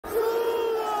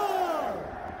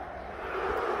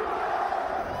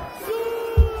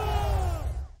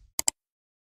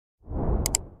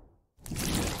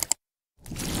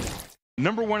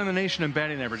#1 in the nation in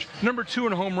batting average, #2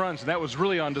 in home runs, and that was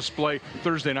really on display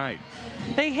Thursday night.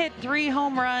 They hit 3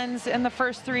 home runs in the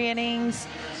first 3 innings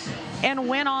and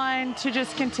went on to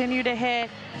just continue to hit.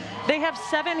 They have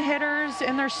 7 hitters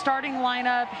in their starting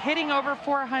lineup hitting over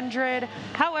 400.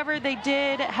 However, they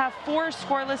did have 4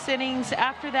 scoreless innings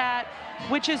after that,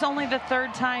 which is only the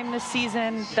 3rd time this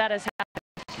season that has happened.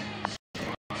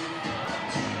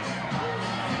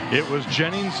 It was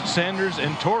Jennings, Sanders,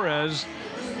 and Torres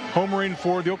homering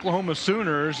for the Oklahoma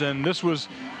Sooners, and this was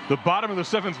the bottom of the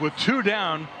 7th with 2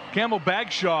 down. Campbell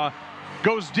Bagshaw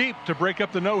goes deep to break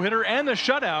up the no-hitter and the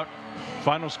shutout.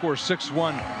 Final score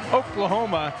 6-1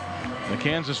 Oklahoma. The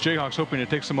Kansas Jayhawks hoping to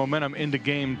take some momentum into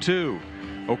game 2.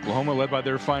 Oklahoma led by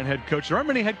their fine head coach. There aren't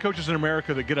many head coaches in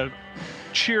America that get a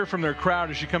cheer from their crowd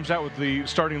as she comes out with the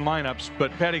starting lineups,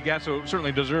 but Patty Gasso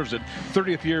certainly deserves it.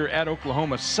 30th year at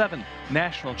Oklahoma, 7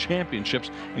 national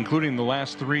championships, including the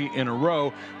last 3 in a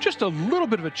row. Just a little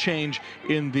bit of a change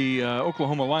in the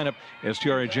Oklahoma lineup as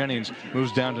Tiare Jennings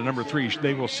moves down to #3.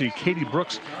 They will see Katie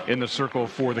Brooks in the circle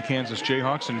for the Kansas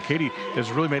Jayhawks, and Katie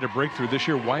has really made a breakthrough this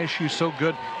year. Why is she so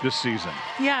good this season?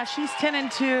 Yeah, she's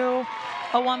 10-2.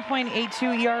 A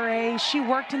 1.82 ERA. She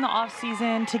worked in the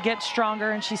offseason to get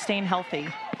stronger, and she's staying healthy.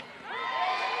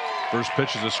 First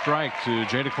pitch is a strike to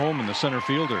Jada Coleman, the center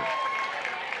fielder.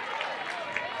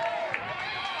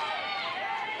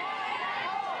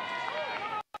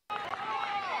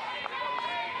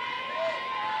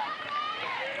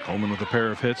 Coleman with a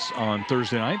pair of hits on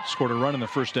Thursday night. Scored a run in the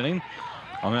first inning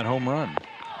on that home run.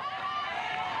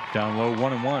 Down low,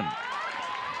 1-1.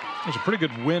 There's a pretty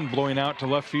good wind blowing out to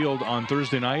left field on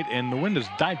Thursday night, and the wind has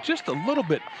died just a little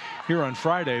bit here on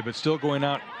Friday, but still going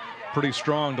out pretty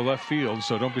strong to left field,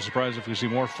 so don't be surprised if we see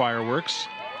more fireworks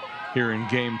here in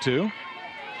game 2.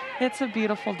 It's a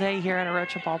beautiful day here at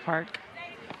Arocha Ballpark.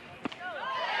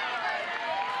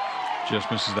 Just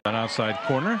misses that outside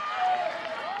corner.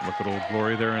 Look at Old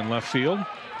Glory there in left field,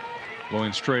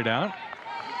 blowing straight out.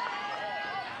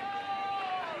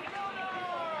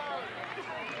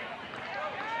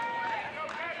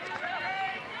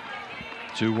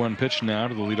 Two-one pitch now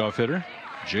to the leadoff hitter,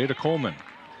 Jada Coleman.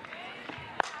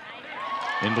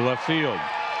 Into left field.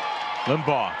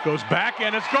 Limbaugh goes back,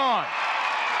 and it's gone.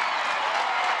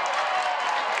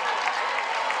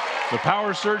 The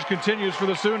power surge continues for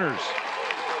the Sooners.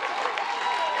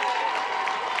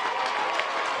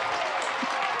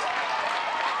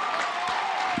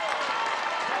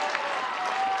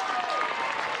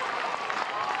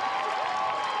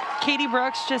 Katie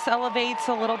Brooks just elevates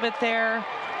a little bit there.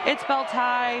 It's belt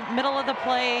high, middle of the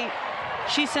plate.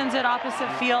 She sends it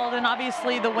opposite field, and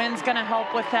obviously the wind's going to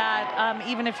help with that,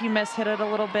 even if you miss hit it a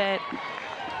little bit.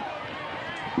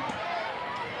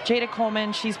 Jada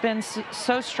Coleman, she's been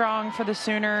so strong for the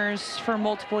Sooners for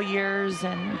multiple years,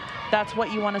 and that's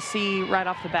what you want to see right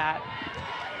off the bat.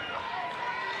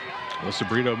 Alyssa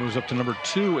Brito moves up to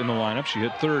 #2 in the lineup. She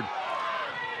hit 3rd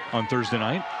on Thursday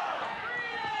night.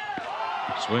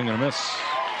 Swing and a miss.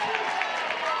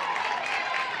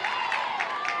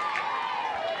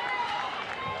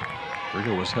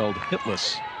 Brito was held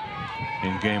hitless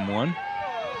in game 1.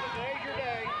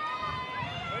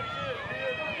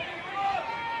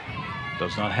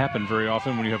 Does not happen very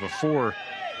often when you have a 4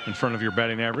 in front of your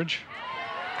batting average.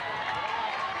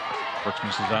 Brooks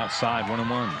misses outside,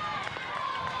 1-1.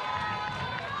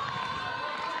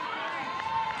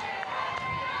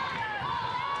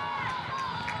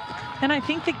 And I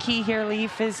think the key here,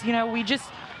 Leaf, is, you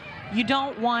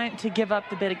don't want to give up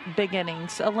the big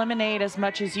innings. Eliminate as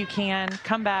much as you can,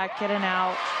 come back, get an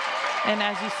out, and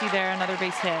as you see there, another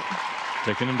base hit.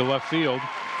 Taken into left field.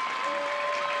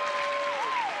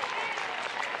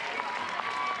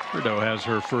 Brito has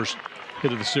her first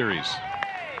hit of the series.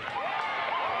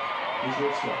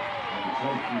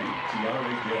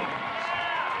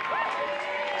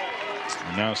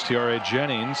 And now it's Tiare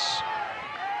Jennings,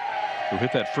 who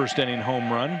hit that first inning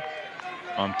home run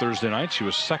on Thursday night. She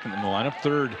was 2nd in the lineup,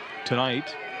 3rd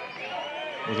tonight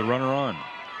with a runner on.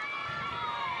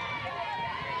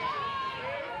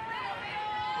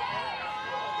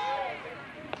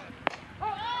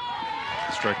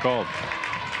 Strike called.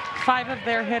 5 of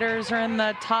their hitters are in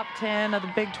the top 10 of the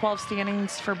Big 12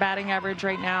 standings for batting average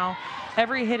right now.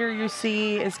 Every hitter you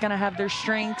see is going to have their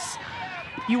strengths.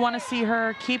 You want to see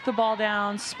her keep the ball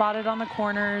down, spot it on the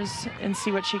corners, and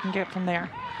see what she can get from there.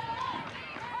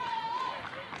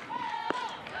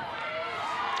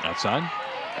 Outside.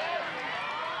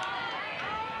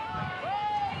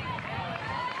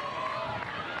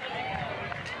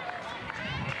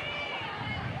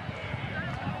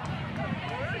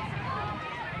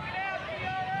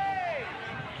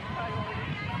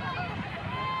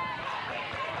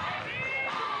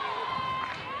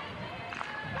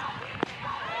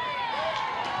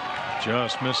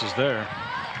 Just misses there.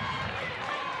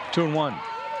 2-1.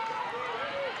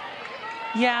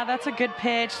 Yeah, that's a good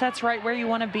pitch. That's right where you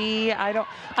want to be. I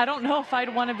don't know if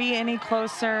I'd want to be any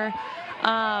closer.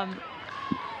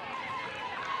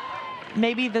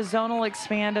 Maybe the zone will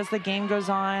expand as the game goes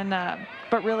on,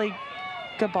 but really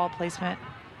good ball placement.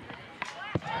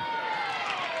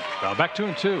 Well, back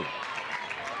 2-2.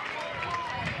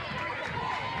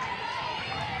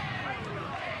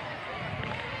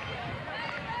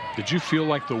 Did you feel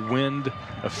like the wind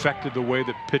affected the way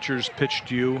that pitchers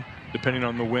pitched you, depending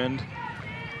on the wind?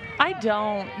 I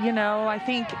don't. You know, I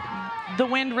think the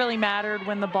wind really mattered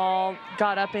when the ball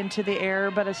got up into the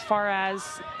air, but as far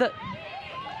as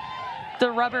the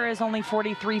rubber is only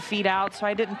 43 feet out, so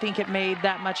I didn't think it made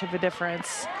that much of a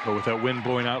difference. But with that wind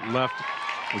blowing out left,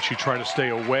 would you try to stay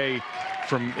away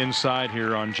from inside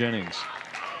here on Jennings?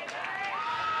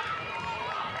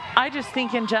 I just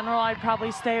think in general I'd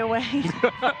probably stay away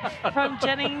from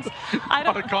Jennings.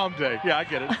 On a calm day. Yeah, I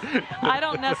get it. I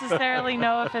don't necessarily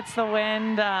know if it's the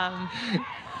wind.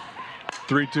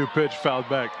 3-2 pitch, fouled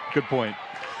back. Good point.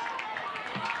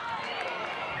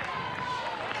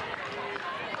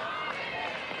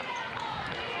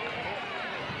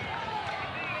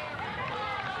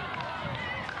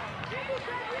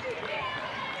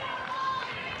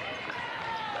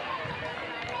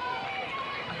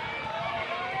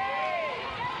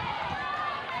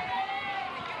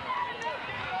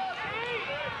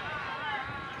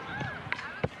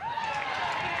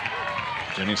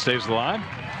 Jennings stays alive.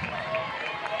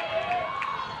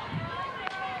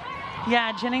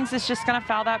 Yeah, Jennings is just going to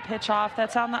foul that pitch off.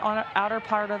 That's on the outer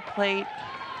part of the plate.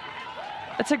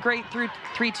 That's a great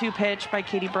 3-2 pitch by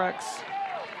Katie Brooks.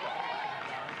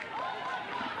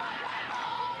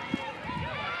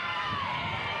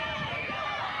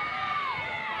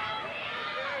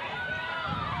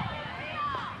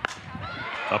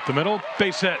 Up the middle,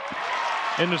 base hit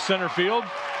into center field.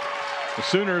 The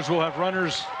Sooners will have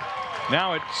runners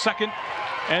now at second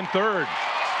and third.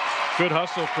 Good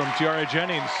hustle from Tiare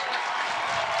Jennings.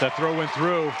 That throw went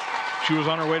through. She was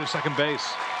on her way to second base.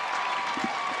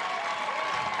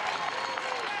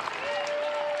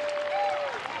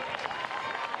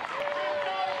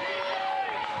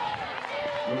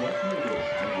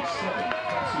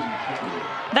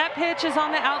 That pitch is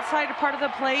on the outside part of the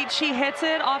plate. She hits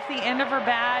it off the end of her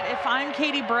bat. If I'm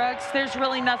Katie Brooks, there's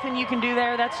really nothing you can do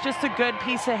there. That's just a good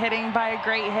piece of hitting by a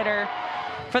great hitter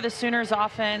for the Sooners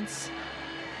offense.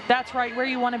 That's right where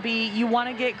you want to be. You want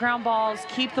to get ground balls,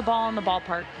 keep the ball in the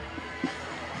ballpark.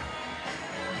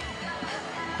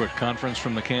 Quick conference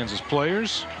from the Kansas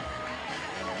players.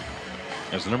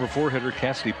 As the number 4 hitter,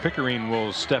 Cassidy Pickering,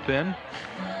 will step in.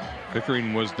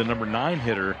 Pickering was the number 9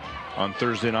 hitter on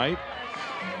Thursday night.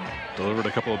 Delivered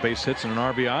a couple of base hits and an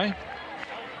RBI.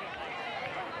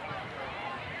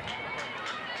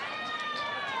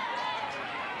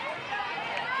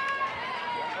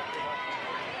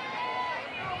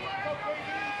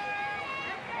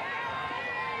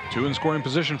 Two in scoring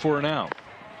position for her now.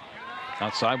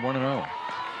 Outside 1-0.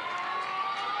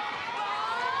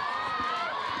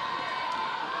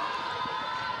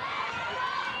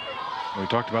 We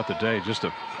talked about the day, just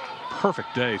a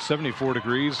perfect day, 74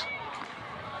 degrees.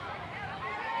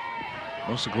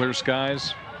 Mostly clear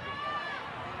skies.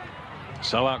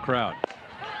 Sellout crowd.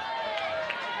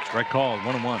 Strike called,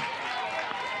 1-1.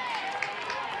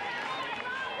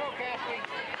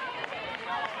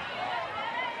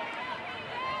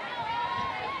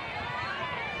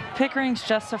 Pickering's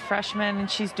just a freshman, and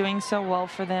she's doing so well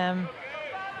for them.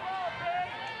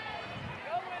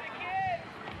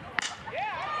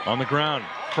 On the ground,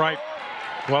 Kripe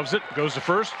gloves it, goes to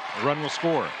first. A run will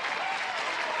score.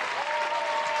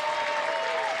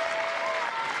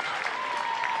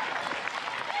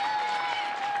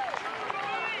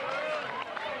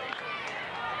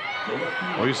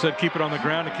 Well, you said keep it on the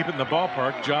ground and keep it in the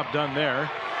ballpark. Job done there.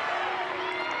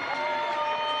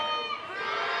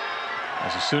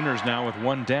 As the Sooners now with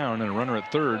one down and a runner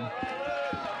at third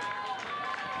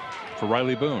for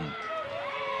Riley Boone.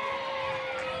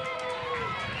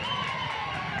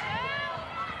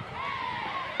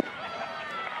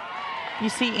 You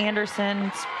see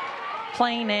Anderson's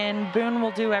playing in. Boone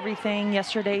will do everything.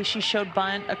 Yesterday she showed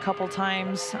bunt a couple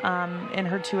times in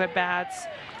her 2 at-bats.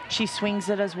 She swings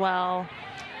it as well.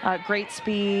 Great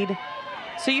speed.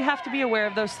 So you have to be aware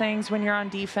of those things when you're on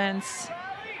defense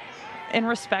and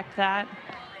respect that.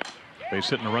 Base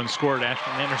hit and a run scored.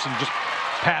 Ashton Anderson just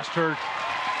passed her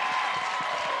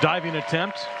diving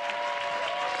attempt.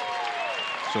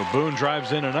 So Boone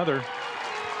drives in another.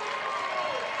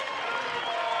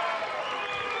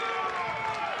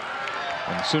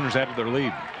 And the Sooners added their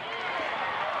lead.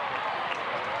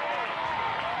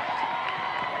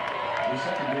 The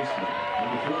second baseman,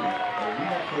 number 30,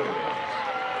 Alina Torres.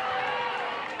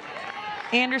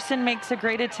 Anderson makes a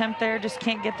great attempt there, just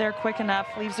can't get there quick enough,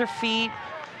 leaves her feet.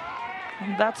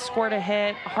 That's scored a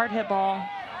hit, hard hit ball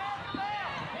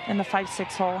in the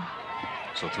 5-6 hole.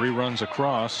 So 3 runs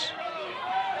across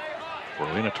for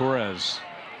Alina Torres,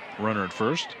 runner at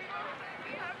first.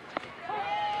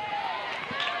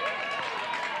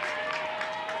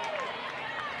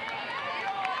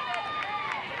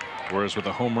 Torres with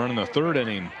a home run in the 3rd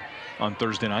inning on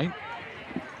Thursday night.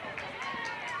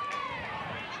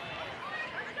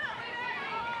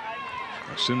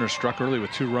 The Sooners struck early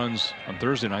with 2 runs on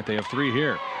Thursday night. They have 3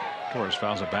 here. Torres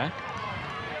fouls it back.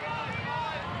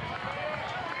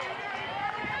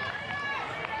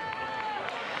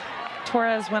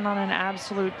 Torres went on an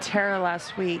absolute tear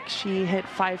last week. She hit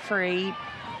 5 for 8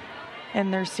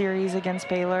 in their series against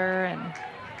Baylor and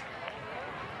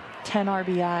 10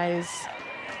 RBIs.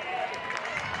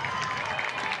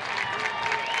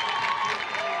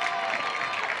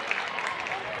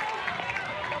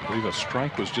 I believe a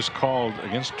strike was just called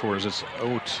against Torres. It's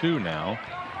 0-2 now.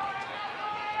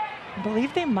 I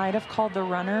believe they might have called the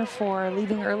runner for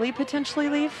leaving early, potentially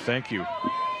leave. Thank you.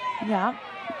 Yeah.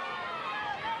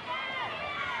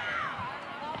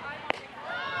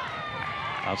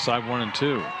 Outside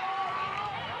 1-2.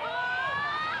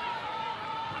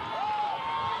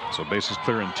 So bases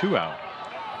clear and 2 out.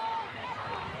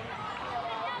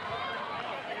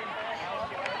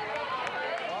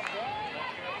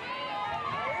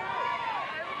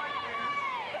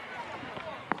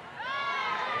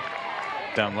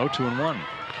 Down low, 2-1.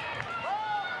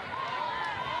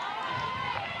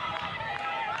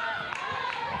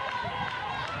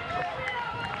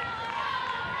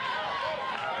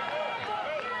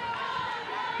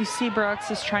 You see Brooks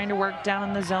is trying to work down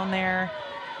in the zone there.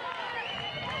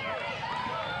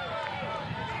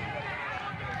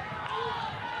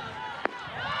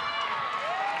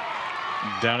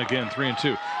 Down again,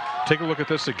 3-2. Take a look at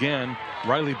this again.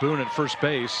 Riley Boone at first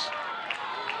base.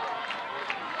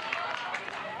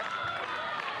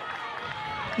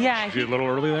 Yeah, Is he a little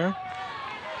early there?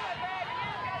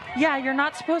 yeah, you're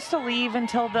not supposed to leave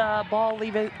until the ball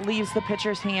leaves the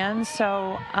pitcher's hands.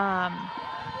 So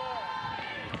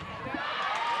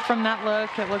from that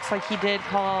look, it looks like he did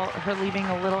call her leaving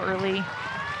a little early.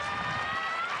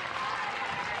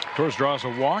 Torres draws a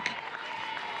walk.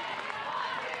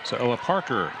 So Ella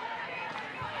Parker,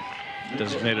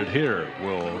 designated hitter,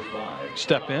 will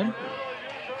step in.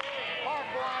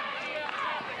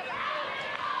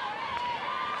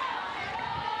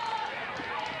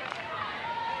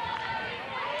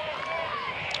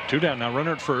 Two down now,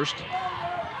 runner at first.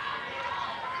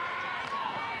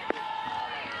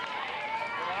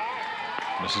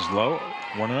 This is low,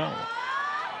 1-0.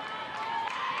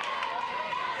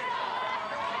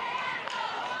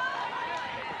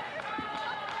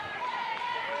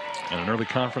 And an early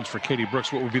conference for Katie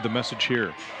Brooks. What would be the message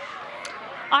here?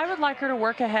 I would like her to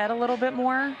work ahead a little bit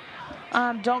more.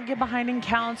 Don't get behind in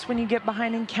counts. When you get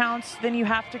behind in counts, then you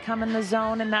have to come in the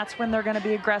zone, and that's when they're going to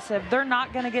be aggressive. They're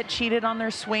not going to get cheated on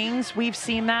their swings. We've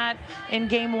seen that in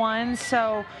game 1.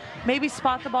 So maybe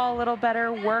spot the ball a little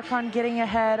better, work on getting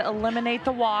ahead, eliminate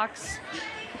the walks,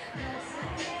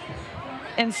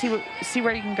 and see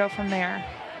where you can go from there.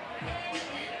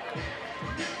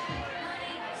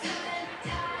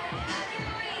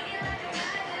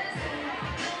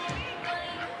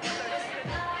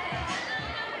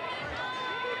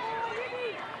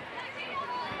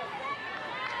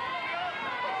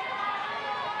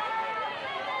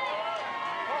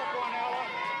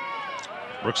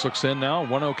 Brooks looks in now,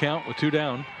 1-0 count with 2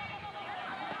 down.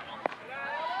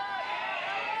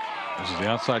 This is the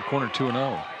outside corner,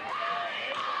 2-0.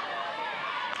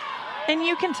 And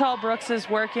you can tell Brooks is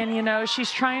working, you know,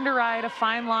 she's trying to ride a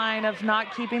fine line of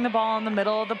not keeping the ball in the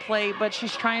middle of the plate, but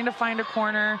she's trying to find a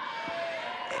corner.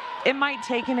 It might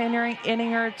take an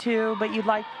inning or two, but you'd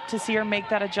like to see her make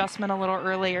that adjustment a little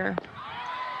earlier.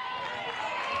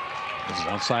 This is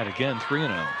outside again,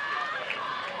 3-0.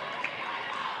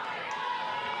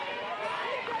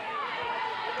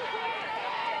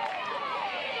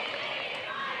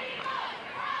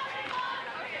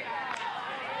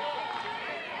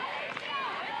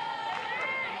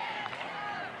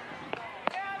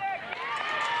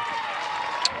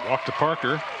 Walk to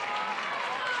Parker.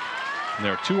 And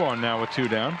there are 2 on now with 2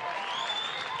 down.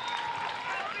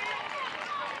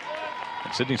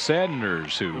 And Sydney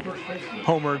Sanders, who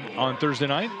homered on Thursday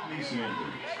night.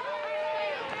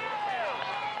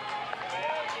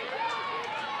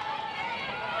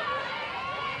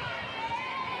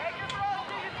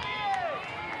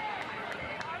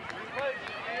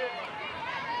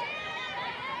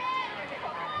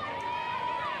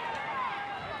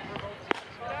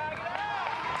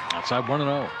 outside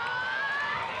 1-0.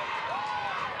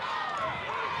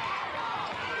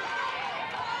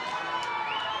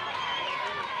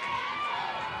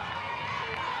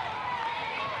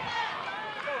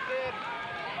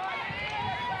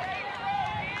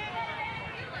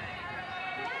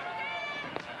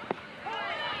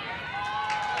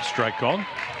 Strike called.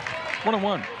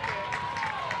 1-1.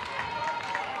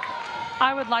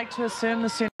 I would like to assume the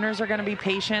Sooners are going to be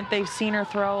patient. They've seen her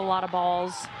throw a lot of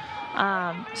balls.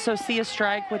 So see a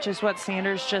strike, which is what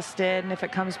Sanders just did. And if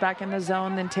it comes back in the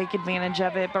zone, then take advantage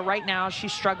of it. But right now,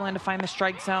 she's struggling to find the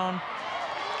strike zone.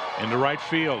 Into right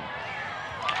field.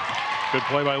 Good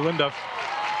play by Linda.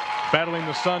 Battling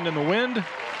the sun and the wind.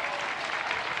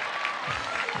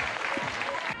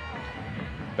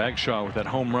 Bagshaw with that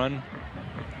home run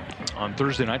on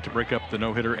Thursday night to break up the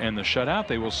no-hitter and the shutout.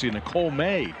 They will see Nicole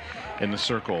May in the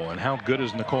circle. And how good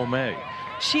is Nicole May?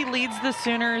 She leads the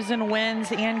Sooners in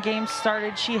wins and games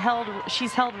started. She's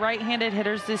held right-handed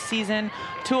hitters this season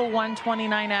to a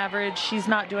 129 average. She's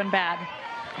not doing bad.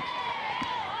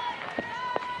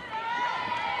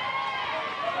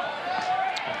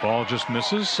 Ball just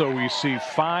misses, so we see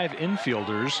 5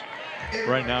 infielders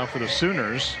right now for the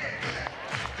Sooners.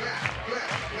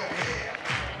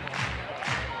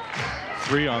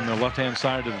 3 on the left-hand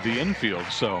side of the infield,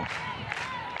 so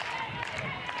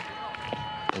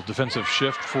a defensive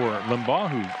shift for Limbaugh,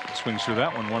 who swings through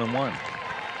that one, 1-1.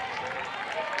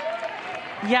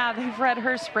 Yeah, they've read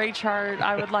her spray chart,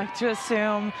 I would like to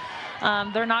assume.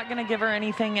 They're not going to give her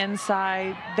anything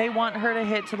inside. They want her to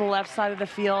hit to the left side of the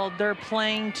field. They're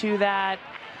playing to that.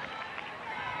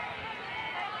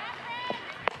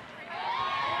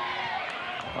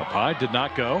 Up high, did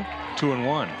not go.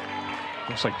 2-1.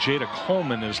 Looks like Jada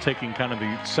Coleman is taking kind of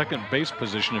the second base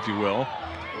position, if you will,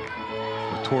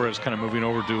 with Torres kind of moving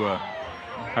over to a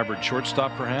hybrid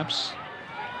shortstop, perhaps.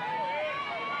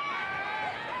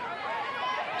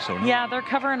 So yeah, they're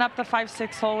covering up the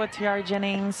 5-6 hole with Tiara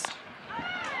Jennings.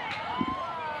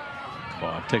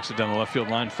 Well, takes it down the left field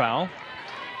line, foul.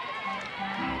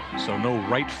 So no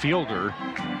right fielder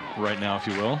right now, if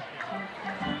you will.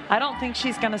 I don't think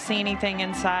she's going to see anything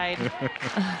inside.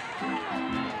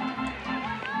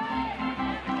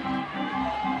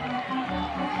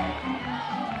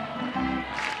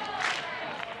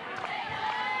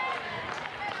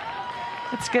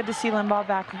 It's good to see Limbaugh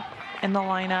back in the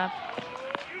lineup.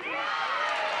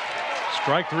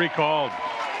 Strike 3 called.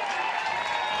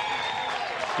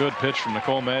 Good pitch from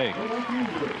Nicole May.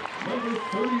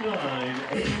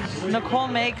 Nicole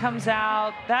May comes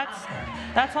out.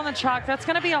 That's on the chalk. That's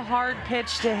going to be a hard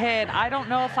pitch to hit. I don't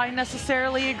know if I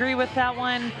necessarily agree with that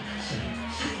one.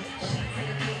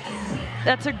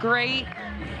 That's a great,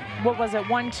 what was it,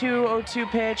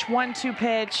 1-2-0-2 pitch, 1-2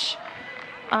 pitch.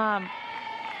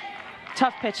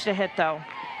 Tough pitch to hit, though.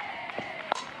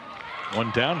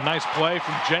 One down. Nice play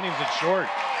from Jennings at short.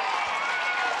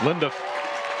 Linda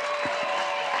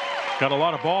got a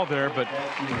lot of ball there, but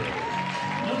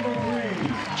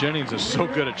Jennings is so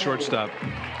good at shortstop.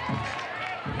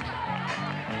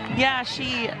 Yeah,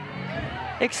 she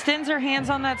extends her hands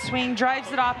on that swing,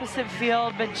 drives it opposite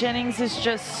field, but Jennings is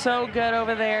just so good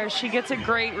over there. She gets a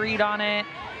great read on it.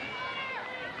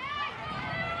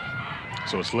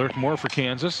 So it's Lyric Moore for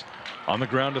Kansas on the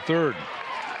ground to third.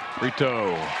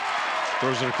 Brito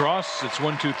throws it across. It's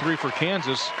 1-2-3 for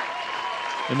Kansas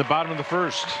in the bottom of the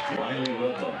first.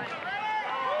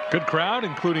 Good crowd,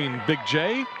 including Big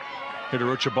J, here at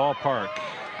Rocha Ballpark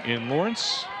in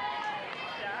Lawrence.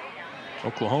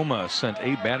 Oklahoma sent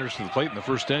 8 batters to the plate in the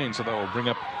first inning, so that will bring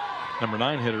up number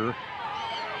 9 hitter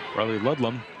Riley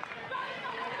Ludlam,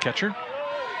 catcher.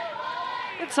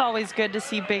 It's always good to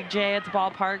see Big J at the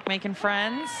ballpark making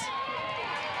friends.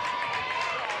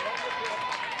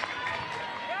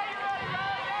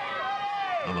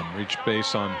 Ludlam reached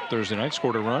base on Thursday night,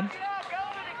 scored a run.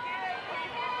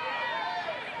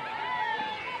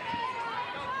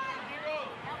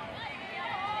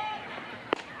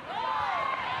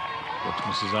 Brooks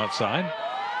misses outside.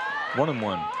 1-1.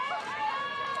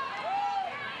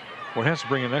 Well, it has to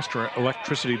bring an extra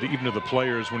electricity even to the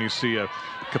players when you see a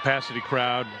capacity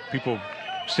crowd, people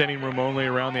standing room only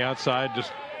around the outside,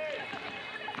 just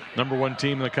 #1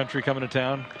 team in the country coming to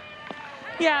town.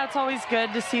 Yeah, it's always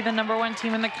good to see the #1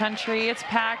 team in the country. It's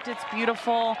packed, it's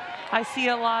beautiful. I see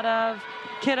a lot of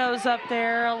kiddos up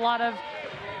there, a lot of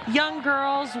young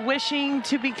girls wishing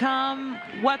to become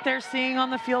what they're seeing on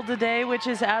the field today, which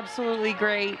is absolutely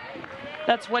great.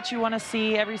 That's what you want to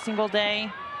see every single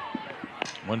day.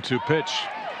 1-2 pitch.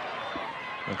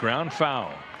 A ground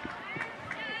foul.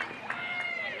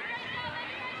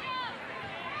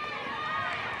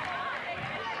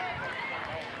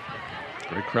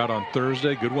 Great crowd on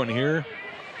Thursday. Good one here.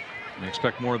 And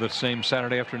expect more of the same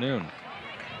Saturday afternoon.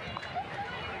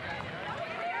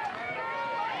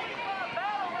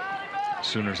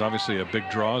 Sooners obviously a big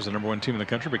draw as the #1 team in the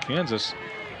country, but Kansas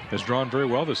has drawn very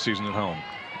well this season at home.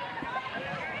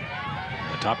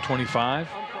 The top 25.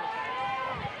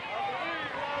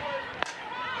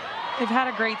 They've had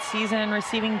a great season,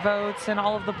 receiving votes in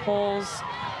all of the polls,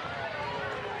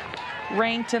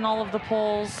 ranked in all of the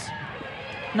polls.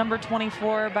 Number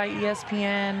 24 by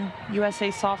ESPN, USA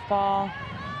Softball.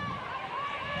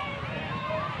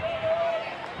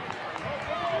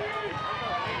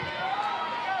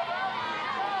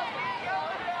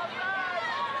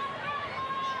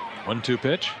 One-two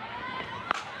pitch.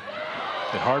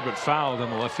 Hit hard but fouled on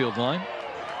the left field line.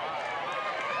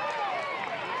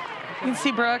 You can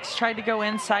see Brooks tried to go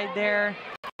inside there.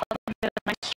 Did a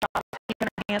nice job keeping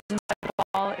her hands inside the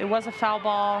ball. It was a foul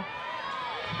ball.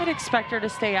 I'd expect her to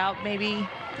stay out maybe.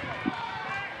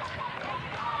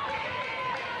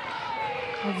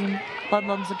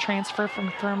 Ludlam's a transfer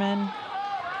from Thurman.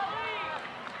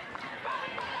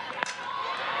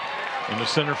 In the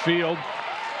center field.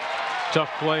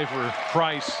 Tough play for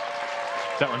Price.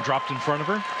 That one dropped in front of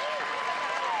her.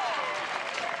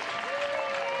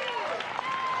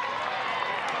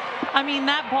 I mean,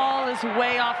 that ball is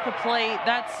way off the plate.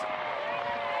 That's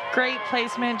great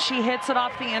placement. She hits it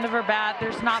off the end of her bat.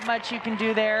 There's not much you can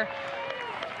do there.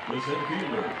 The center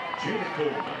fielder, Jada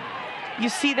Coleman. You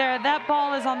see there, that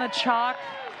ball is on the chalk.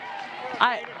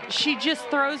 She just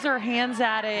throws her hands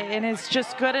at it and is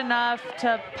just good enough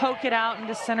to poke it out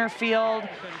into center field.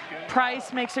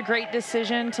 Price makes a great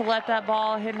decision to let that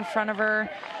ball hit in front of her.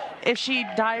 If she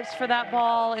dives for that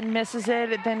ball and misses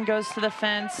it, it then goes to the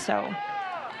fence. So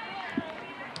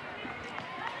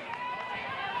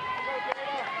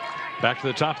back to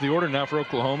the top of the order now for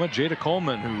Oklahoma. Jada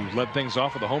Coleman, who led things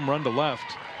off with a home run to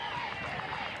left.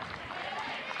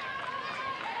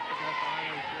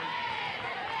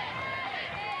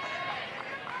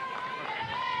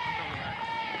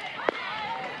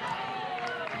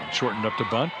 Shortened up to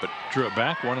bunt, but drew it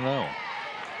back 1-0.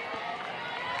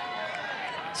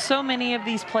 So many of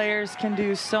these players can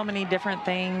do so many different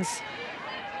things.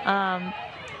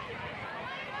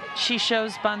 She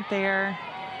shows bunt there.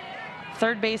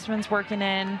 Third baseman's working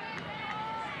in.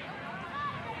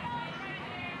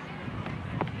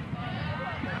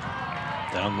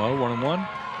 Down low, 1-1.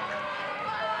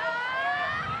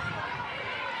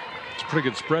 It's a pretty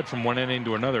good spread from one inning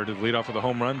to another to lead off with a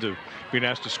home run to being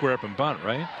asked to square up and bunt,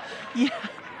 right? Yeah.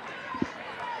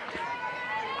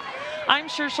 I'm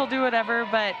sure she'll do whatever,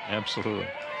 but Absolutely.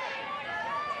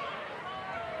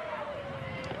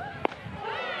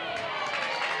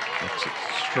 That's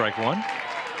strike one.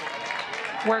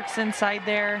 works inside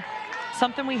there.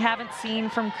 Something we haven't seen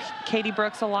from Katie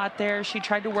Brooks a lot there. She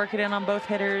tried to work it in on both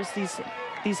hitters,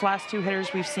 these last two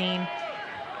hitters we've seen.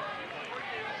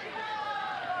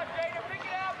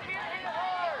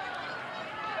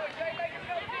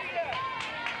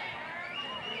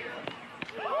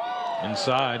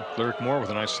 Inside, Lyric Moore with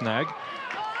a nice snag.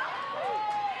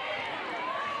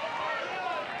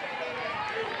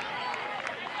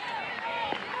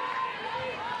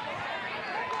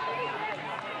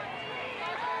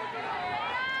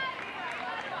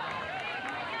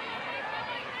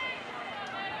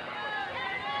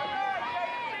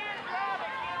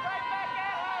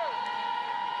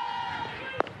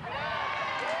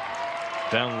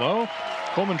 Down low,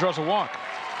 Coleman draws a walk.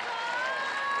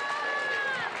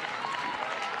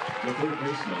 The third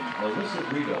baseman, Alyssa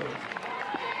Brito.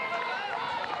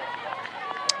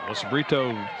 Alyssa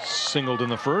Brito singled in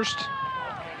the first.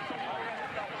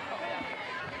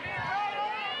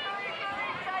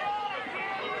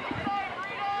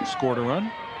 Scored a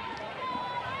run.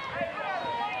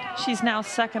 She's now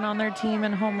second on their team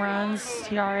in home runs.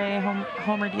 TRA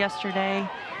homered yesterday.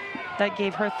 That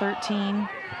gave her 13.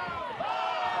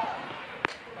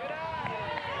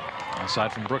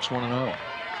 Aside from Brooks, 1-0.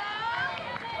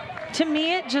 To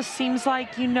me, it just seems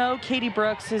like, Katie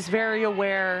Brooks is very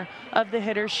aware of the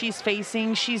hitters she's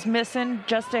facing. She's missing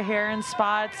just a hair in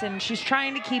spots, and she's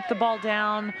trying to keep the ball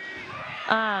down.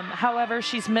 However,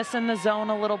 she's missing the zone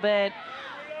a little bit.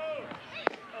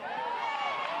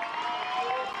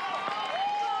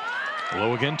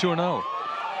 Low again, 2-0.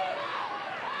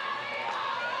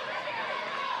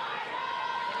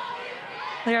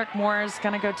 Lyric Moore is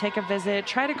going to go take a visit,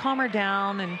 try to calm her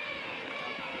down and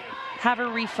have her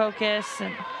refocus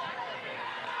and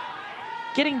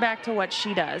getting back to what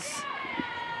she does.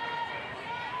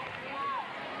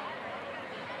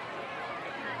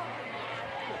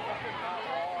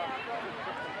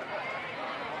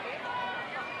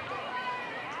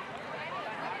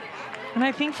 And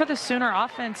I think for the Sooner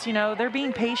offense, you know, they're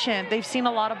being patient. They've seen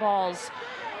a lot of balls.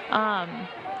 And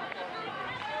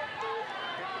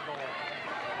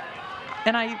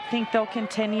I think they'll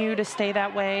continue to stay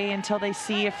that way until they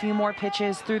see a few more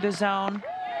pitches through the zone.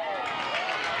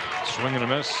 Swing and a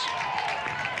miss.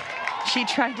 She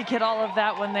tried to get all of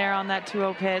that one there on that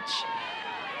 2-0 pitch.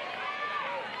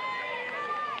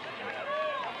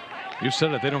 You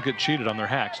said it, they don't get cheated on their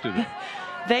hacks, do they?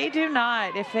 They do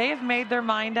not. If they have made their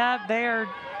mind up, they're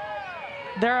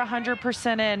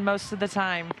 100% in most of the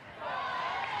time.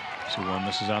 So one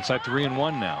misses outside,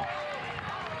 3-1 now.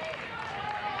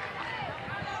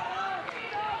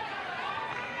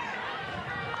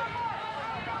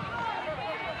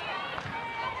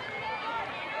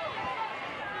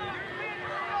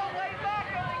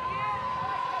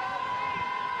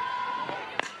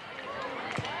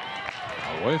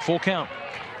 Away, full count.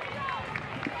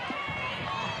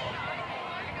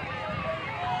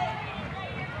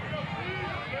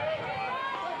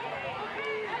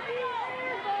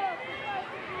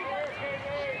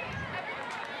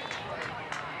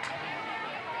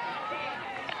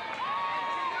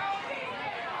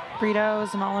 Brito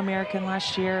was an All-American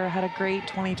last year, had a great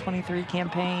 2023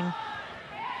 campaign.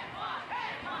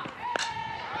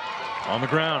 On the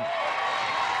ground,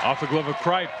 off the glove of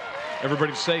Kripe.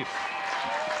 Everybody's safe.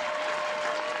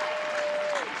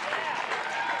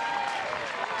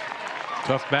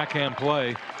 Tough backhand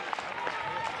play.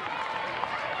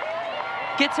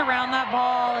 Gets around that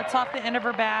ball. It's off the end of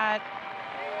her bat.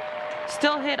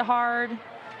 Still hit hard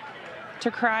to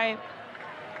Kripe.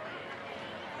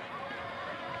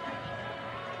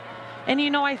 And,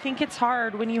 you know, I think it's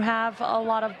hard when you have a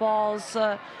lot of balls,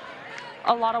 a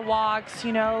lot of walks.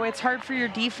 You know, it's hard for your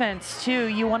defense, too.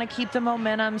 You want to keep the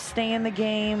momentum, stay in the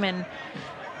game. And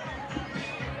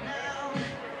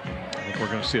I think we're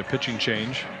going to see a pitching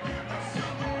change.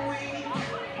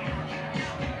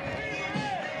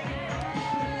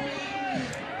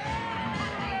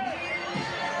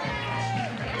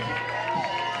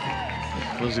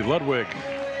 Lizzie Ludwig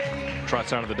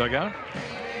trots out of the dugout.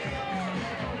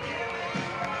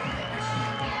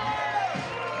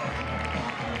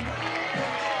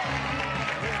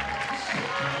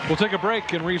 We'll take a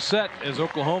break and reset as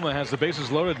Oklahoma has the bases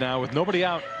loaded now with nobody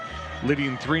out,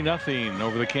 leading 3-0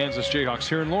 over the Kansas Jayhawks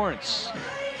here in Lawrence.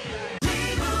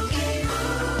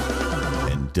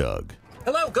 And Doug.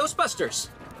 Hello, Ghostbusters.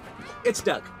 It's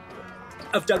Doug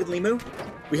of Doug and Limu.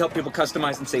 We help people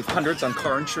customize and save hundreds on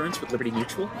car insurance with Liberty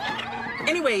Mutual.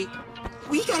 Anyway,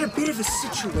 we got a bit of a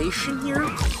situation here.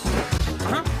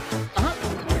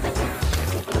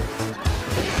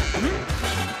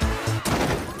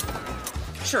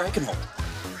 Sure, I can hold.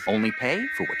 Only pay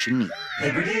for what you need.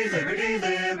 Liberty, liberty,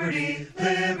 liberty,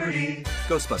 liberty.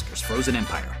 Ghostbusters Frozen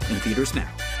Empire, in theaters now.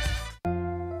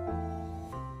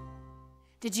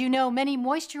 Did you know many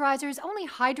moisturizers only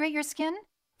hydrate your skin?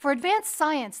 For advanced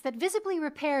science that visibly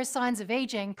repairs signs of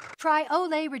aging, try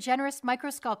Olay Regenerist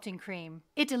Microsculpting Cream.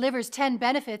 It delivers 10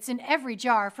 benefits in every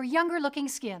jar for younger-looking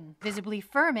skin, visibly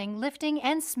firming, lifting,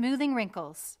 and smoothing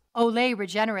wrinkles. Olay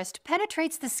Regenerist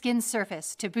penetrates the skin's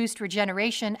surface to boost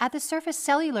regeneration at the surface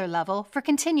cellular level for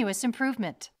continuous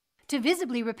improvement. To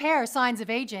visibly repair signs of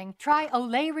aging, try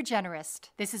Olay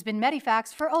Regenerist. This has been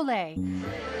Medifax for Olay.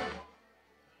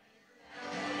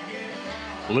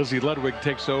 Lizzie Ludwig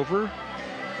takes over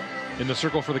in the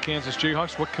circle for the Kansas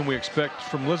Jayhawks. What can we expect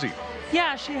from Lizzie?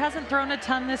 yeah, she hasn't thrown a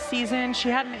ton this season. She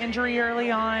had an injury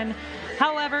early on.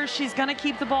 However, she's going to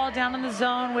keep the ball down in the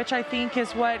zone, which I think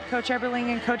is what Coach Eberling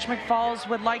and Coach McFalls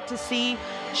would like to see.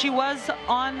 She was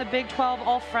on the Big 12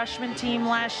 all-freshman team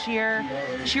last year.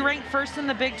 She ranked first in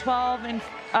the Big 12 in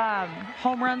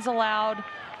home runs allowed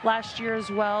last year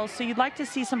as well. So you'd like to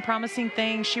see some promising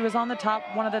things. She was on the top,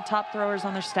 one of the top throwers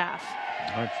on their staff.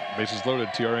 All right, bases loaded.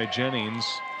 Tiare Jennings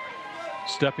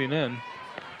stepping in.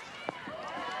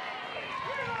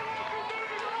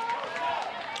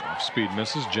 Off speed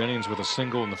misses. Jennings with a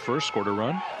single in the first, scored a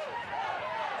run.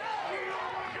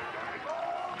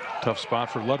 Tough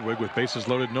spot for Ludwig with bases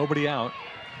loaded, nobody out.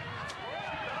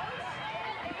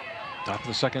 Top of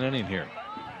the second inning here.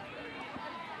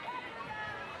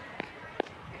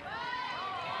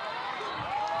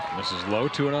 Misses low,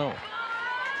 2-0.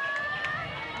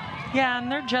 Yeah,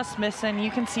 and they're just missing. You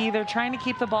can see they're trying to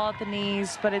keep the ball at the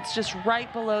knees, but it's just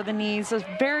right below the knees. A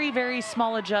very, very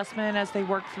small adjustment as they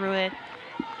work through it.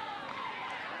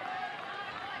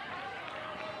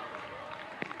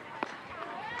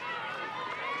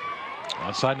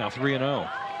 Outside now, 3-0.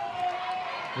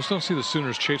 Just don't see the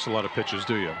Sooners chase a lot of pitches,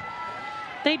 do you?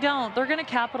 They don't. They're going to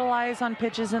capitalize on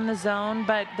pitches in the zone,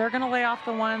 but they're going to lay off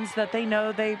the ones that they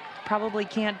know they probably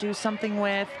can't do something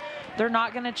with. They're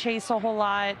not going to chase a whole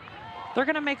lot. They're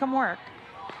going to make them work.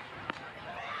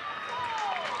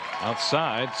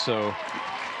 Outside, so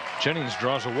Jennings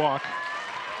draws a walk.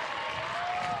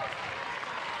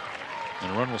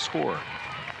 And a run will score.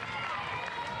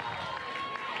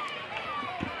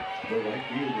 The right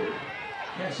fielder,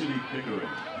 Cassidy Pickering.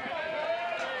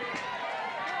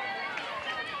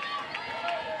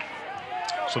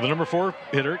 So the number 4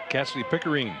 hitter, Cassidy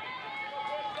Pickering,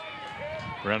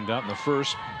 grounded out in the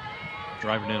first,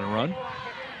 driving in a run.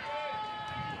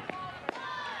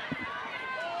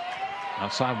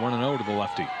 Outside 1-0 to the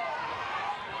lefty.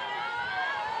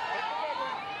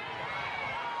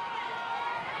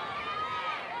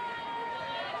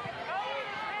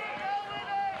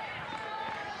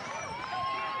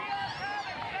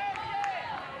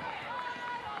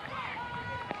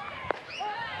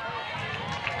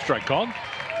 Strike called.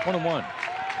 1-1.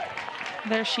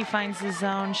 There she finds the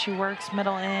zone. She works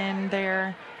middle in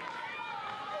there.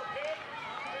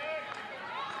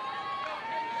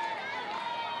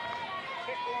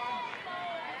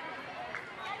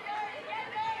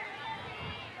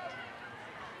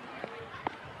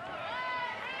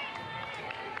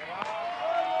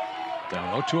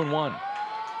 Down low, 2-1.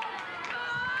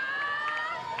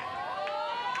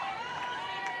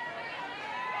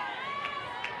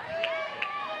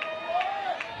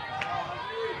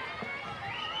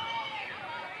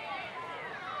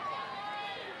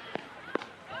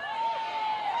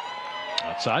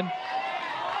 Outside.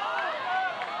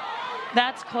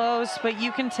 That's close, but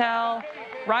you can tell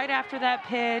right after that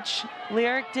pitch,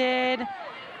 Lyric did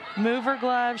move her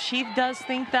glove. She does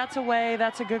think that's away.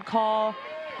 That's a good call.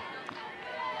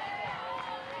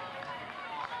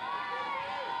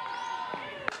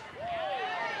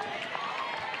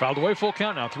 Fouled away, full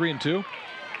count now, 3-2.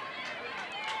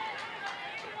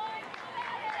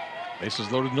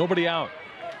 Bases loaded, nobody out.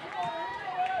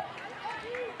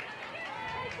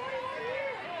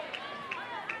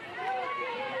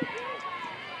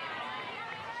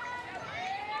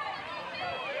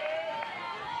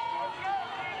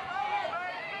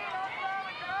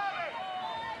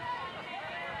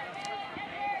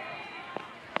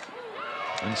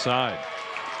 Inside.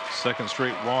 Second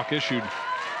straight walk issued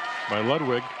by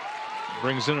Ludwig.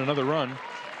 Brings in another run.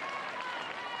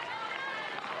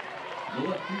 The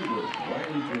left fielder,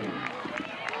 Riley Boone.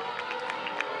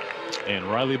 And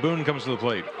Riley Boone comes to the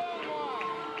plate.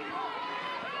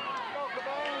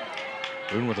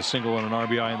 Boone with a single and an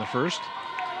RBI in the first.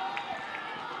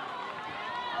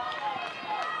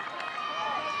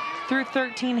 Through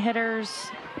 13 hitters,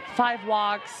 5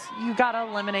 walks, you got to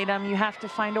eliminate them. You have to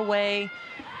find a way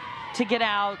to get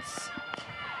outs.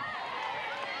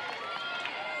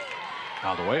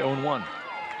 Out of the way, 0-1.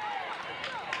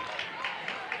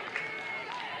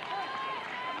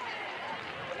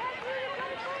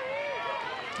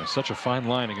 It's such a fine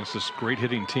line against this great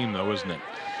hitting team, though, isn't it?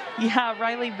 Yeah,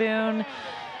 Riley Boone,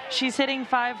 she's hitting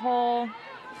 5-hole,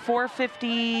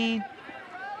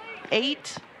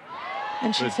 458,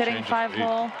 and she's Good hitting change of speed.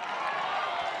 5-hole.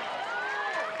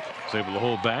 Is able to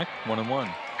hold back,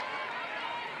 1-1.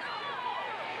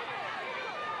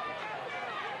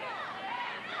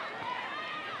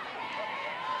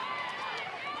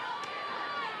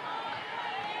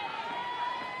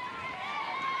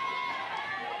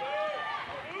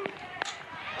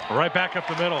 Right back up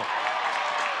the middle.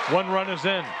 1 run is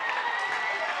in.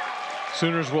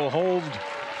 Sooners will hold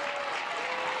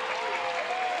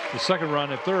the second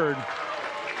run at third.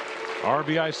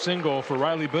 RBI single for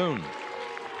Riley Boone.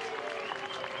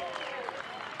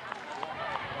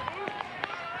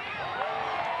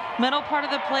 Middle part of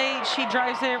the plate, she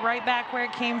drives it right back where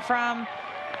it came from.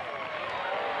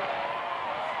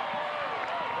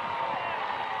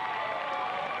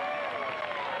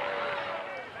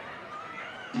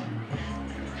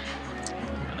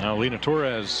 Now Lena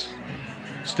Torres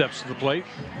steps to the plate.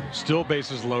 Still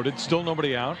bases loaded, still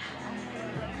nobody out.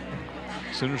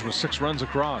 Sooners with 6 runs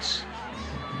across.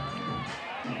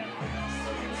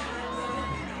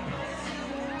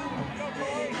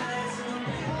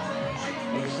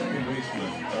 The second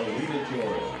baseman, Alina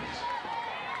Torres.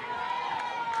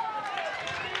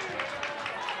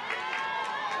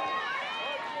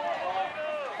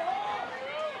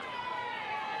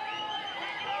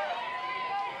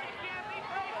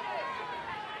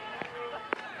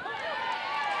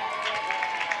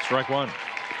 Strike 1.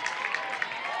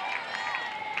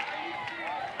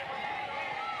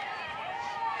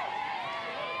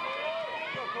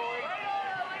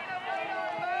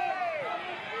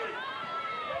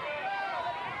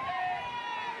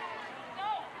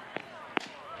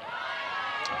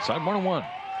 Side 1-1.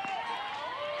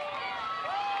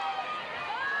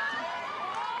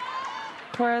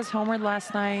 Torres homered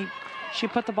last night. She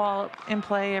put the ball in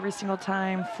play every single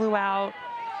time, flew out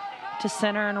to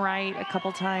center and right a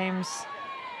couple times.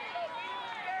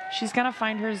 She's gonna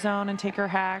find her zone and take her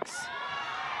hacks.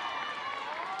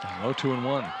 Low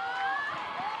 2-1.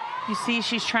 You see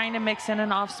she's trying to mix in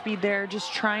an off speed there,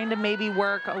 just trying to maybe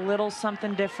work a little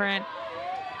something different,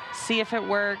 see if it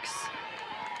works.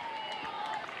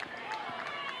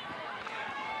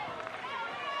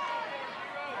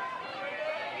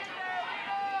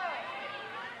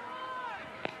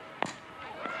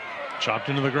 Chopped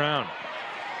into the ground.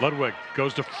 Ludwig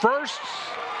goes to first,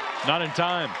 not in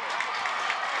time.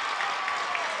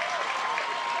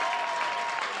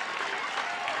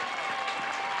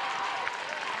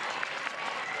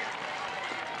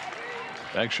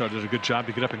 Bagshaw did a good job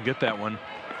to get up and get that one.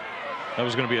 That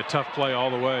was going to be a tough play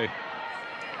all the way.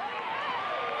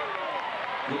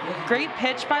 Great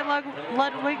pitch by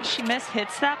Ludwig. She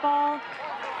mishits that ball.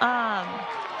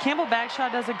 Campbell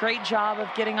Bagshaw does a great job of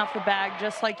getting off the bag,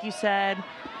 just like you said,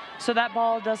 so that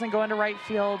ball doesn't go into right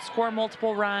field, score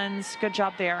multiple runs. Good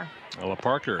job there. Ella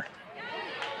Parker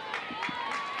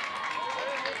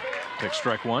takes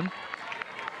strike one.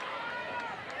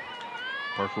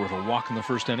 Parker with a walk in the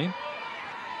first inning.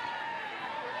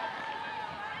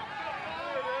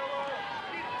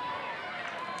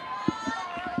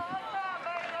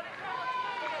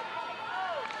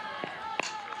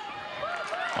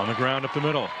 On the ground up the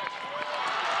middle.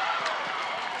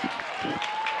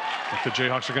 If the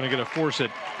Jayhawks are going to get a force at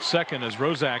second, as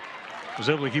Rozak was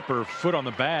able to keep her foot on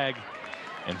the bag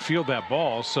and field that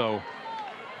ball. So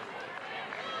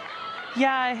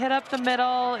yeah, it hit up the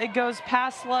middle. It goes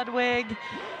past Ludwig.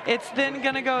 It's then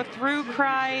going to go through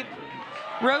Kripe.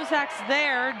 Rozak's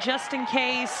there just in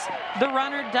case the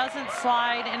runner doesn't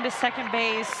slide into second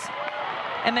base,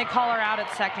 and they call her out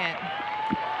at second.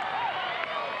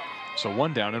 So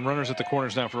one down and runners at the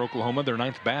corners now for Oklahoma. Their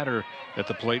ninth batter at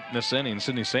the plate in this inning,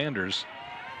 Sydney Sanders.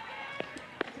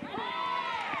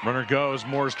 Runner goes,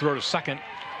 Moore's throw to second,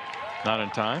 not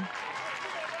in time.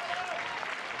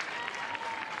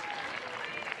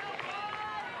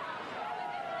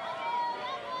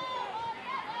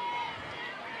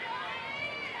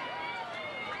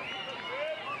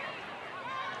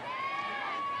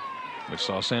 We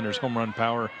saw Sanders' home run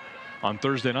power on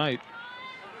Thursday night.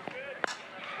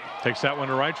 Takes that one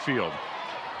to right field.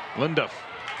 Linduff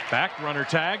back, runner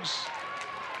tags.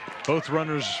 Both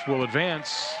runners will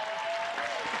advance.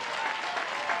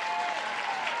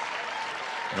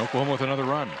 And Oklahoma with another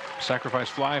run. Sacrifice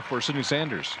fly for Sydney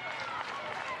Sanders.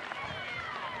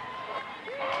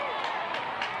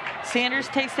 Sanders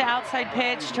takes the outside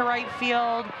pitch to right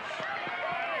field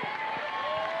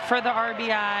for the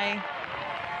RBI.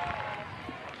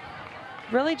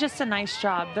 Really just a nice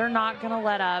job. They're not going to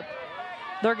let up.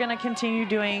 They're going to continue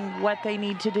doing what they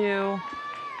need to do.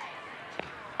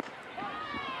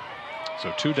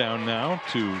 So two down now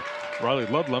to Riley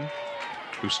Ludlam,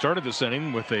 who started this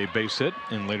inning with a base hit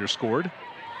and later scored.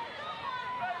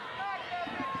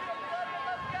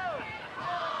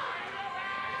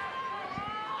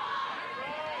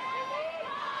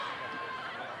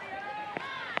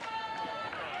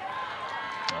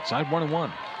 Outside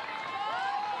 1-1.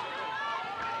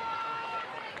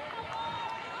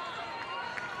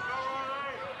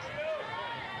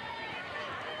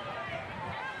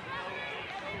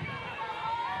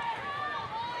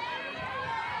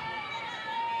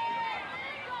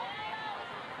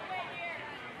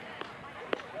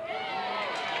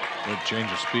 Good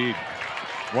change of speed.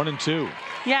 1-2.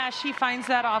 Yeah, she finds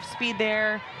that off speed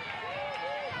there.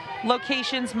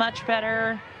 Location's much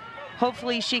better.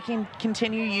 Hopefully she can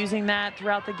continue using that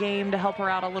throughout the game to help her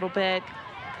out a little bit.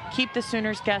 Keep the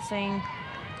Sooners guessing.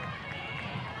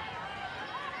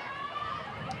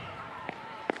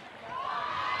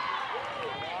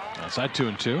 Outside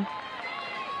 2-2.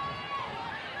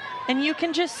 And you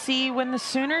can just see when the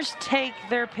Sooners take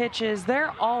their pitches,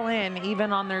 they're all in,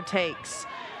 even on their takes.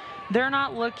 They're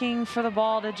not looking for the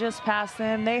ball to just pass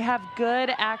them. They have good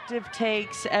active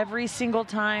takes every single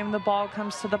time the ball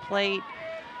comes to the plate.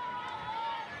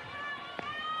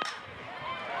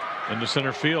 Into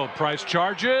center field, Price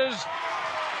charges,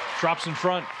 drops in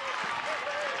front.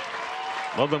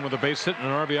 Ludlam with a base hit and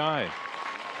an RBI.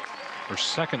 Her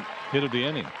second hit of the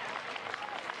inning.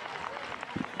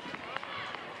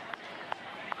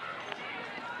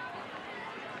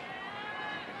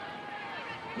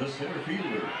 The center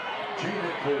fielder,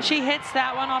 Jayla Cole. She hits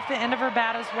that one off the end of her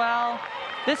bat as well.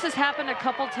 This has happened a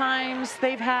couple times.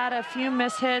 They've had a few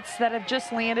mishits that have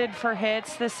just landed for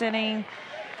hits this inning.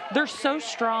 They're so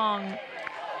strong.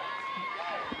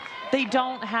 They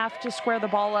don't have to square the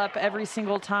ball up every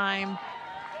single time.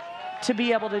 to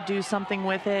be able to do something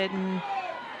with it, and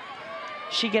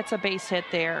she gets a base hit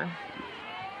there.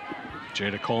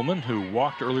 Jada Coleman, who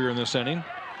walked earlier in this inning,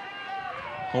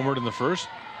 homered in the first.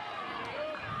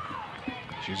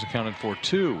 She's accounted for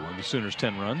 2 of the Sooners'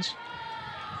 10 runs.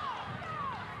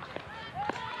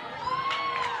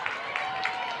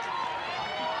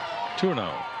 Two and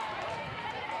 0.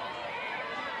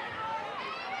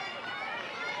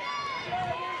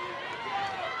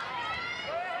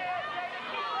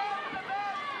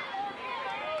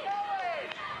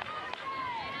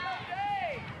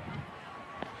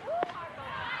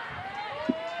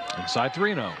 Inside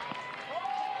 3-0.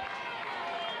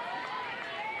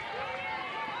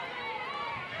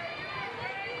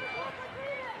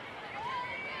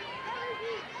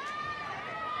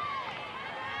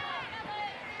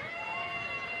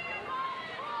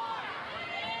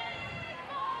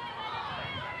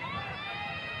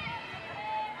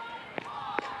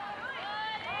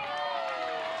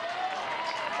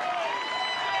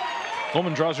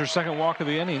 Coleman draws her second walk of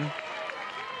the inning.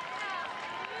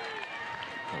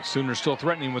 The Sooners still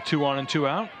threatening with 2 on and 2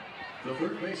 out. The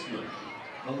third baseman,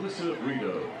 Alyssa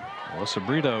Brito. Alyssa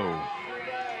Brito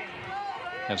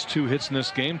has 2 hits in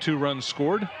this game, 2 runs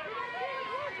scored.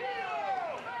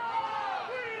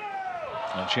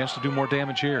 And a chance to do more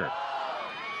damage here.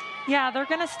 Yeah, they're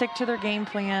going to stick to their game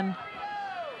plan.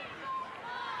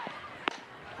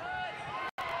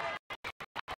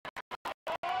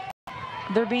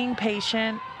 They're being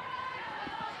patient.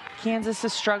 Kansas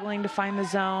is struggling to find the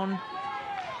zone.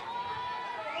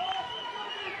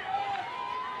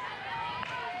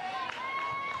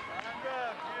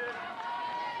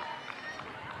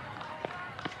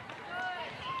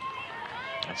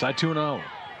 Outside 2-0.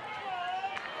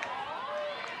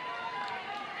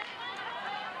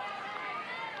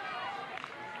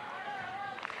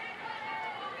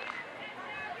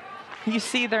 You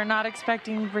see they're not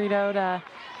expecting Brito to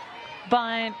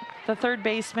bunt. The third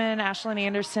baseman, Ashlyn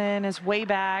Anderson, is way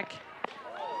back.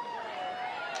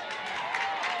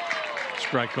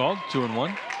 Strike called,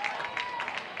 2-1.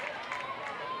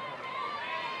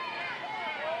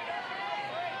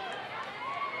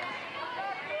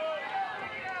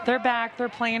 They're back, they're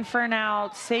playing for an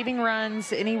out, saving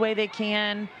runs any way they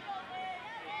can.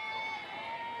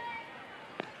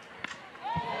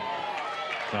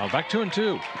 Now back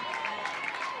 2-2.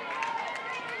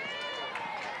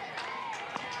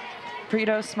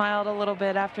 Brito smiled a little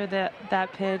bit after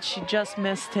that pitch. She just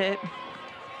missed it.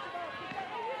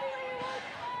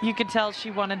 You could tell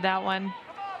she wanted that one.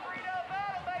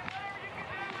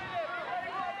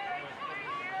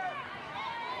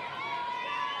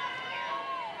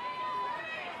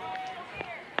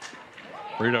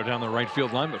 Brito down the right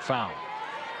field line, but foul.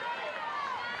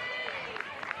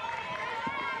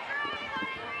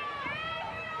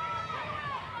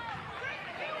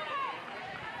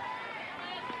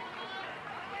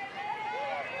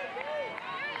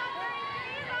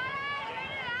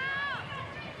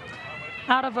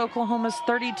 Out of Oklahoma's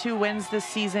 32 wins this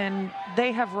season,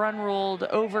 they have run ruled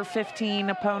over 15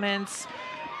 opponents,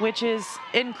 which is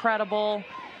incredible.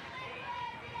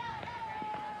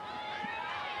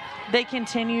 They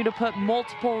continue to put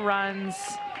multiple runs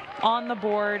on the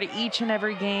board each and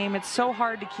every game. It's so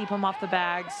hard to keep them off the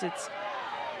bags. It's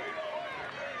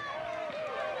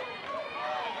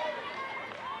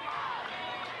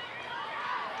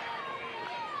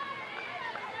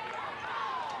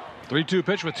the 3-2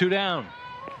 pitch with 2 down.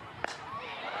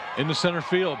 In the center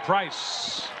field,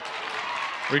 Price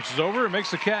reaches over and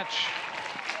makes the catch.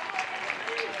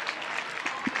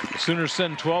 The Sooners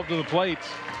send 12 to the plate.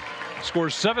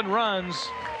 Scores 7 runs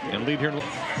and lead here.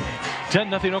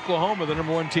 10-0 Oklahoma, the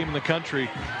 #1 team in the country,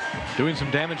 doing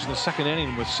some damage in the second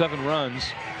inning with 7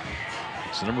 runs.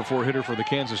 It's the #4 hitter for the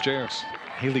Kansas Jayhawks,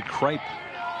 Haley Kripe,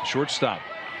 shortstop.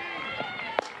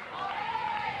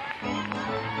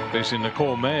 Facing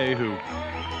Nicole May, who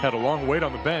had a long wait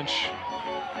on the bench.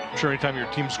 I'm sure anytime your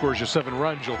team scores you 7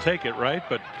 runs, you'll take it, right?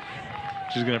 But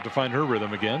she's gonna have to find her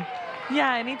rhythm again.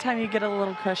 Yeah, anytime you get a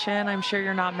little cushion, I'm sure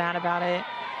you're not mad about it.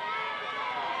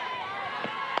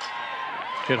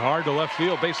 Hit hard to left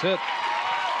field, base hit.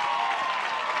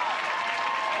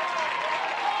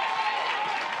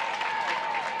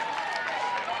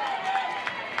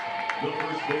 The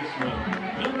first baseman,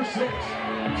 #6,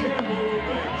 Campbell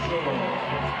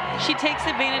Bagshaw. She takes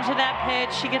advantage of that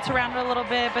pitch. She gets around it a little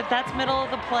bit, but that's middle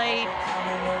of the plate.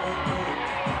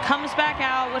 Comes back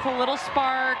out with a little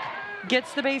spark,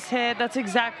 gets the base hit. That's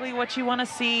exactly what you want to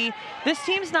see. This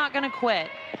team's not going to quit.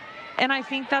 And I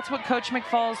think that's what Coach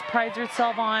McFalls prides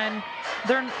herself on.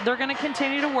 They're going to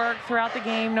continue to work throughout the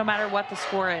game no matter what the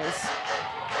score is.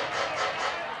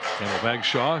 Campbell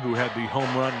Bagshaw, who had the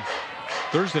home run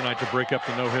Thursday night to break up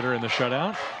the no-hitter in the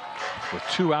shutout, with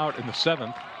 2 out in the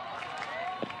 7th.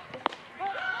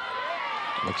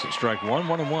 Looks at strike one,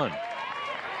 1-1.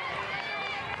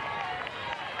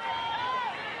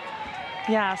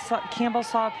 Yeah, Campbell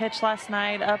saw a pitch last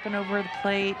night up and over the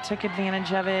plate, took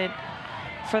advantage of it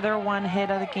for their 1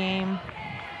 hit of the game.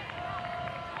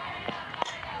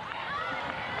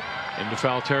 Into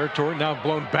foul territory, now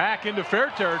blown back into fair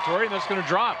territory, and that's going to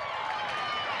drop.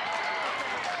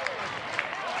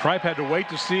 Tripe had to wait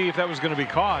to see if that was going to be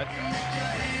caught.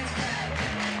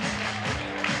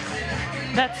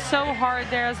 That's so hard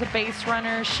there as a base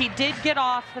runner. She did get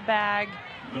off the bag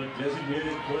The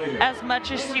designated player. as much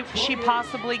as she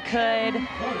possibly could.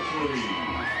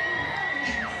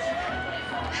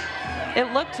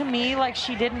 It looked to me like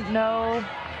she didn't know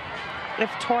if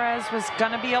Torres was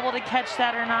going to be able to catch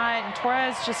that or not, and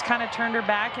Torres just kind of turned her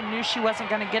back and knew she wasn't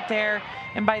going to get there,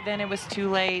 and by then it was too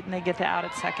late, and they get the out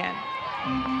at second.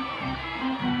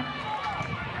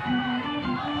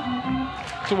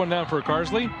 So 1 down for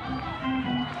Carsley,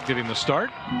 getting the start.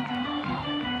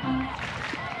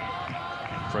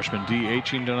 Freshman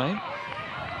DHing tonight.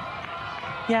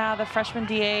 Yeah, the freshman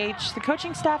DH. The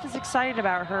coaching staff is excited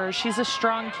about her. She's a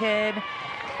strong kid.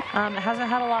 Hasn't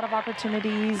had a lot of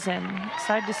opportunities, and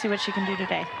excited to see what she can do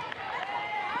today.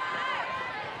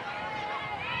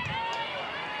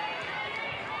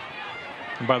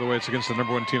 And by the way, it's against the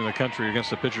 #1 team in the country,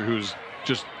 against a pitcher who's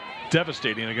just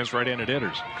devastating against right-handed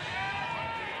hitters.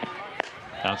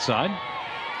 Outside,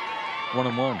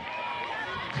 1-1.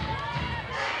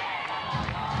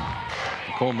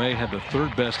 Nicole May had the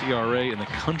 3rd best ERA in the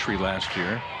country last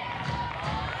year.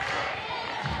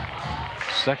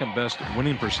 2nd best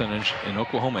winning percentage in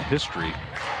Oklahoma history.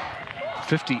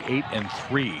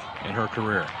 58-3 in her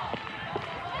career.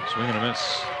 Swing and a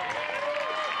miss.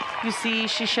 You see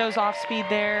she shows off speed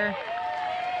there.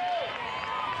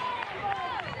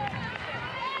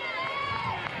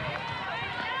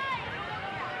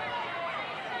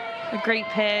 A great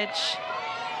pitch.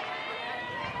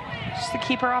 Just to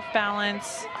keep her off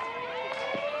balance.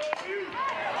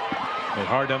 Hit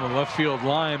hard down the left field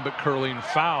line, but curling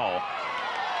foul.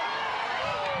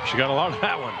 She got a lot of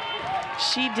that one.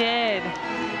 She did.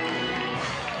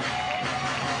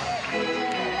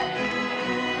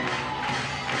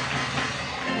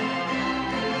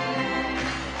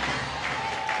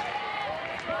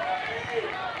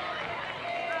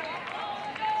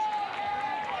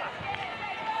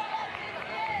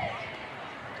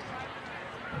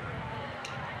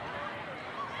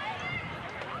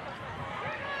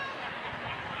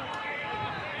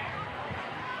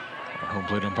 Home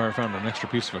plate umpire found an extra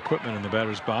piece of equipment in the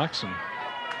batter's box and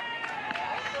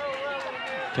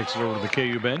takes it over to the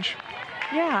KU bench.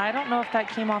 Yeah, I don't know if that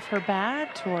came off her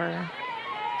bat or...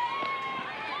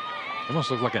 Almost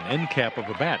looked like an end cap of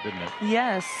a bat, didn't it?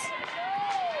 Yes.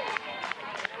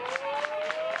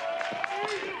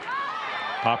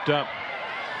 Popped up.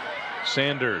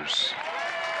 Sanders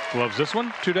gloves this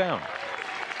one, 2 down.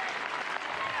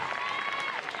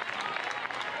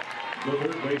 The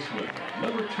third baseman,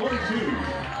 number 22,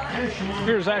 Ashlyn.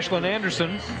 Here's Ashlyn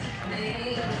Anderson.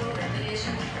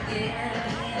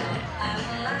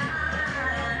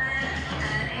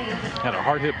 Had a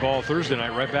hard hit ball Thursday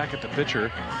night right back at the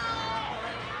pitcher.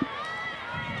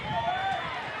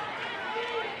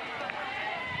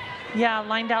 Yeah,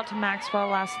 lined out to Maxwell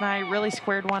last night, really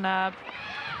squared one up.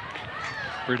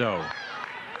 Rideau.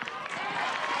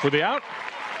 For the out,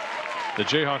 the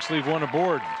Jayhawks leave 1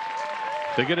 aboard.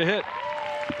 They get a hit,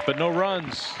 but no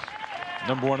runs.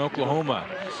 #1 Oklahoma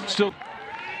still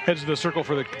heads to the circle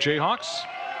for the Jayhawks.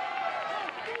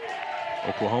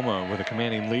 Oklahoma with a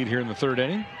commanding lead here in the 3rd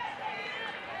inning.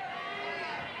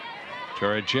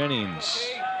 Tara Jennings,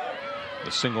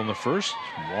 the single in the 1st,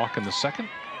 walk in the 2nd,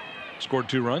 scored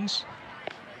 2 runs.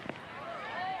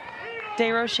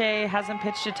 DeRoche hasn't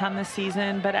pitched a ton this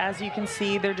season, but as you can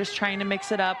see, they're just trying to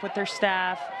mix it up with their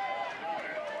staff.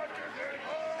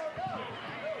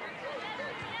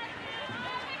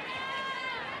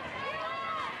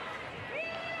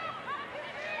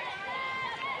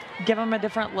 Give them a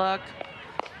different look.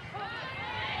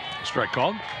 Strike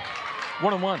called.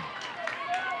 1-1.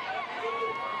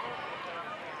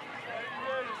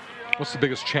 What's the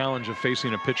biggest challenge of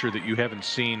facing a pitcher that you haven't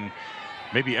seen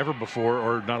maybe ever before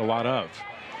or not a lot of?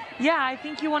 Yeah, I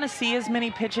think you want to see as many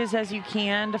pitches as you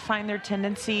can to find their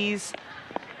tendencies.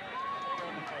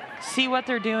 See what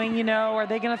they're doing, you know, are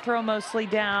they going to throw mostly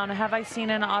down? Have I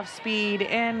seen an off speed?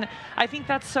 And I think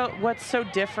that's what's so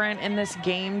different in this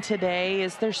game today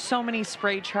is there's so many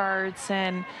spray charts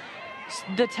and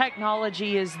the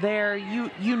technology is there.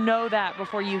 You know that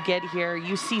before you get here.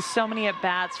 You see so many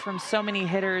at-bats from so many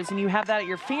hitters, and you have that at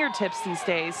your fingertips these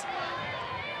days.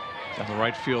 Down the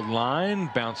right field line,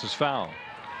 bounces foul.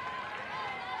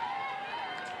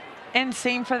 And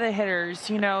same for the hitters.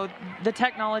 You know, the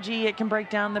technology, it can break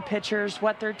down the pitchers,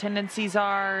 what their tendencies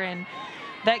are, and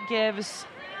that gives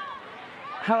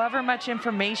however much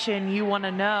information you want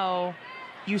to know,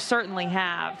 you certainly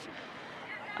have.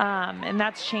 And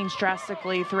that's changed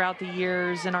drastically throughout the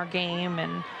years in our game.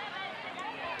 And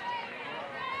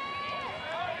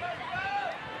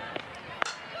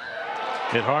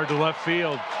hit hard to left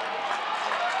field.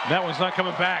 That one's not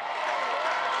coming back.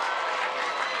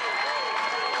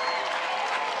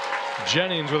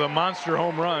 Jennings with a monster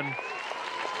home run.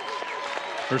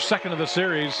 Her second of the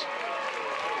series.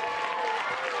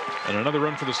 And another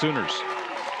run for the Sooners.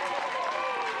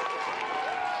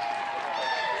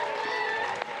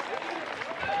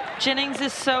 Jennings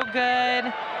is so good.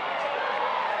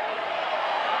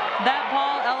 That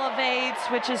ball elevates,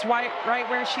 which is right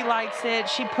where she likes it.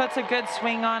 She puts a good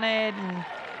swing on it and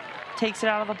takes it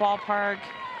out of the ballpark.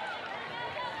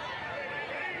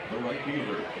 The right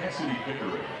fielder, Cassidy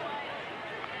Pickering.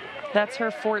 That's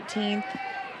her 14th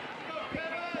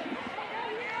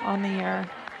on the year.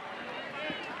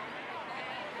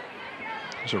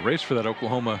 There's a race for that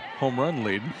Oklahoma home run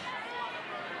lead.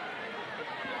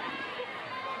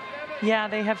 Yeah,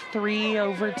 they have 3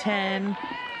 over 10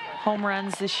 home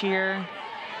runs this year.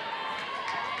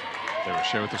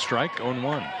 DeRoche with the strike,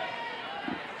 0-1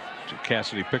 to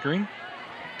Cassidy Pickering.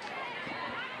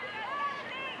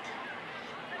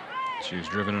 She's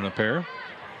driven in a pair.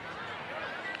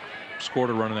 Scored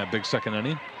a run in that big second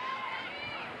inning.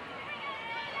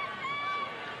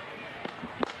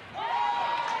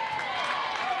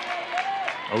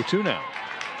 Oh-2 now.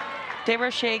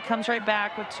 DeRoche comes right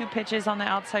back with 2 pitches on the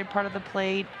outside part of the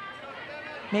plate.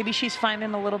 Maybe she's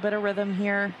finding a little bit of rhythm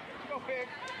here.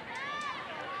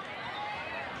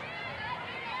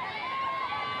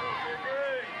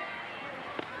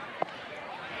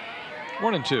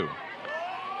 One and 2.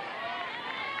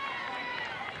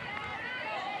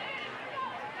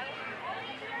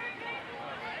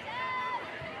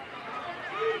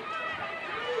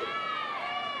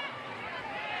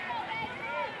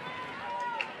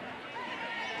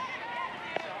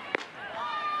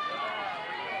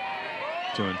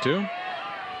 Two and 2.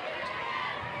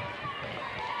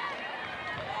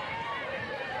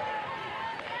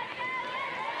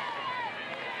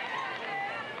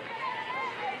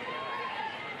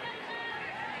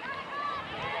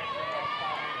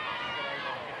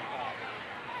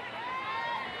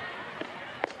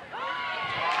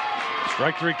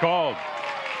 Strike 3 called.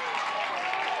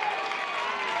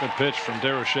 Good pitch from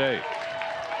DeRoche.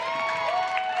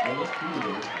 The left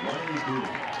fielder, Riley Boone.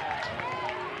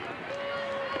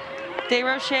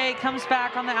 DeRoche comes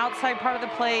back on the outside part of the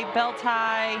plate, belt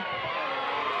high,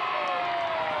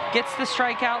 gets the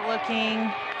strikeout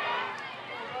looking.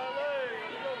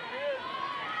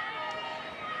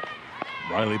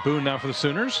 Riley Boone now for the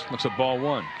Sooners. Looks at ball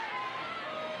 1.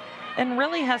 And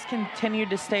really has continued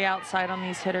to stay outside on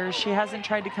these hitters. She hasn't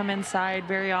tried to come inside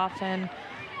very often.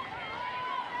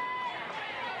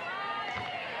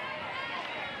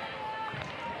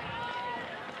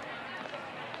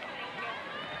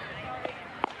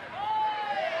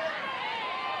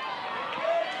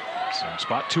 Same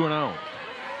spot, 2-0.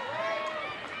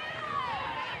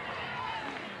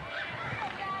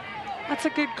 That's a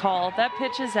good call. That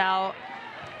pitch is out.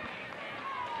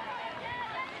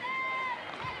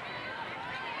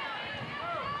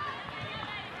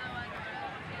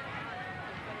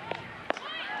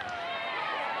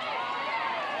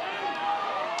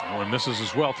 Oh, and misses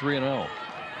as well, 3-0.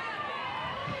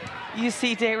 You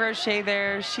see DeRoche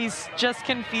there. She's just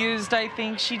confused, I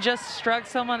think. She just struck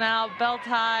someone out, belt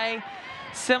high,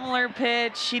 similar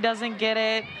pitch. She doesn't get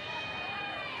it.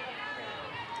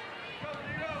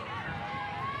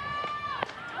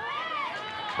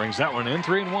 Brings that one in,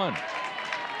 3-1.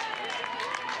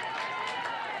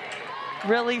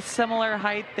 Really similar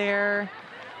height there.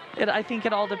 I think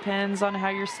it all depends on how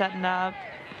you're setting up.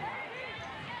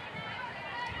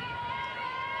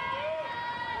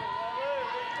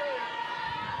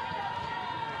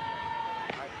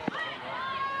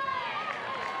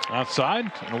 Outside,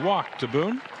 and a walk to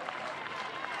Boone.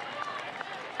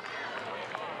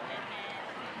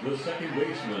 The second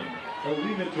baseman,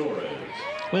 Alina Torres.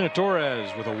 Lena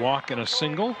Torres with a walk and a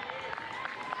single.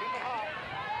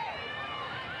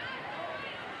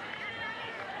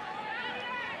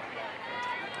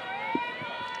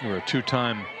 You're a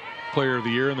 2-time Player of the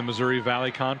Year in the Missouri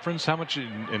Valley Conference. How much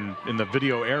in the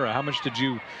video era, how much did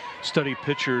you study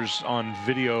pitchers on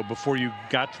video before you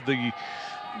got to the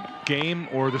game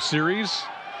or the series?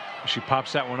 She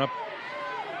pops that one up.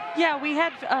 Yeah, we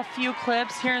had a few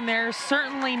clips here and there.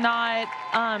 Certainly not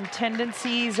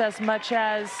tendencies as much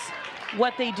as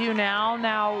what they do now.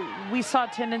 Now, we saw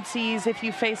tendencies if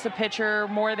you face a pitcher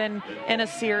more than in a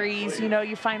series. You know,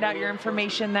 you find out your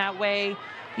information that way.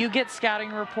 You get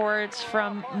scouting reports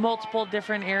from multiple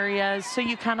different areas, so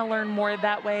you kind of learn more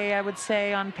that way, I would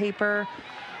say, on paper.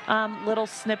 Little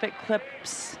snippet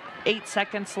clips, 8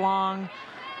 seconds long.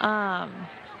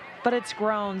 But it's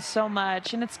grown so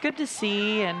much, and it's good to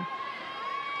see. And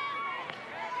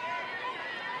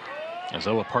as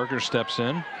Ella Parker steps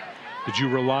in, did you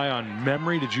rely on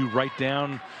memory? Did you write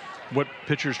down what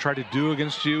pitchers tried to do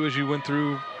against you as you went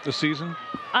through the season?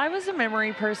 I was a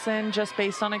memory person just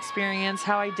based on experience,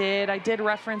 how I did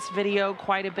reference video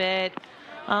quite a bit.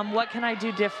 What can I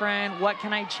do different? What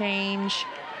can I change?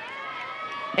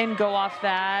 And go off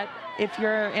that. If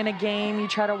you're in a game, you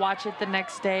try to watch it the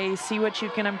next day, see what you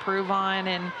can improve on.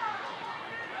 And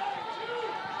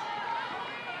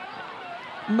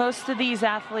most of these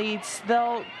athletes,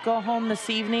 they'll go home this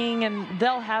evening and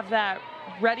they'll have that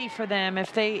ready for them.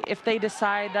 If they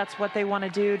decide that's what they want to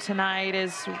do tonight,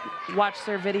 is watch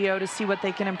their video to see what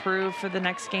they can improve for the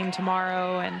next game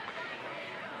tomorrow. And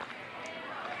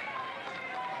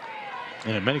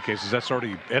in many cases, that's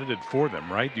already edited for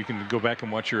them, right? You can go back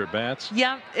and watch your at-bats.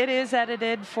 Yeah, it is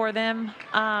edited for them.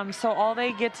 So all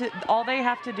they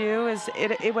have to do is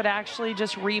it would actually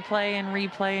just replay and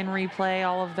replay and replay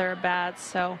all of their at-bats.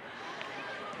 So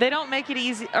they don't make it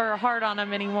easy or hard on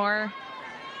them anymore.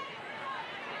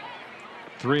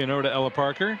 3-0 to Ella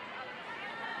Parker.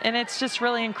 And it's just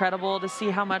really incredible to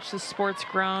see how much the sport's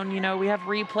grown. You know, we have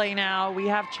replay now, we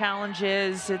have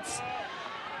challenges. It's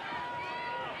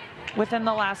within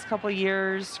the last couple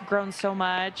years grown so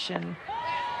much. And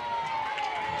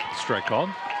strike called.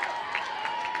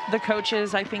 The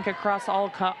coaches, I think, across all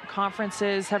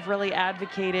conferences have really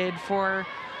advocated for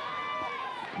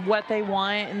what they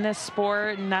want in this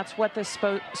sport, and that's what this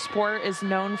sport is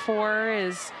known for,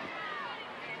 is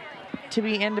to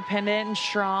be independent and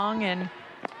strong and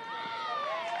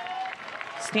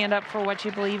stand up for what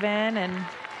you believe in, and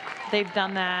they've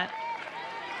done that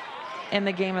in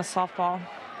the game of softball.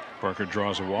 Parker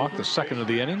draws a walk, the second of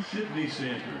the inning.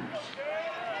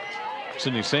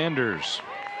 Sydney Sanders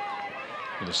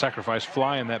with a sacrifice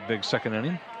fly in that big second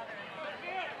inning.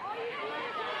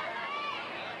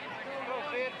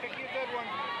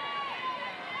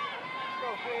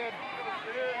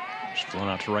 Just flown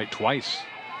out to right twice.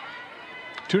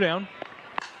 2 down.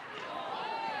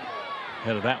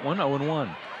 Ahead of that one,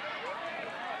 0-1.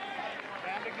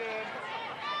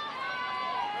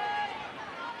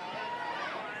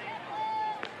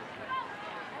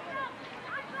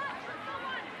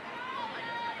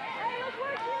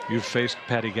 You've faced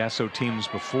Patty Gasso teams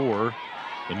before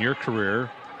in your career.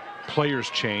 Players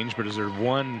change, but is there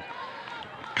one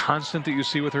constant that you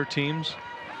see with her teams?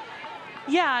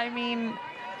 Yeah, I mean,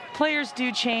 players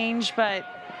do change, but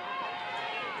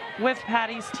with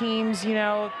Patty's teams, you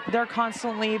know, they're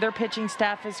constantly, their pitching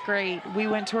staff is great. We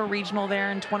went to a regional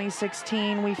there in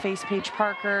 2016. We faced Paige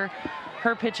Parker.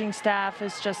 Her pitching staff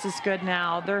is just as good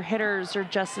now. Their hitters are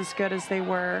just as good as they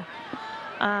were.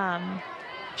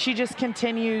 She just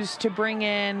continues to bring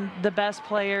in the best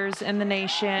players in the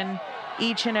nation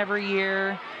each and every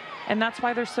year. And that's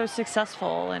why they're so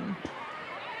successful and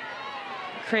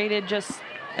created just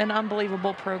an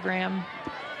unbelievable program.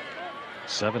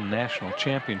 7 national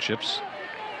championships.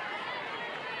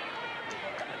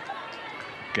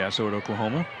 Gasso at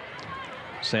Oklahoma.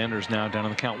 Sanders now down on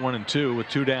the count 1-2 with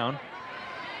 2 down.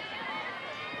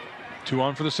 2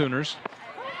 on for the Sooners.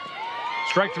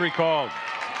 Strike 3 called.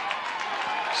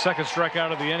 Second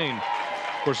strikeout of the inning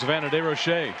for Savannah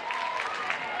DeRoche.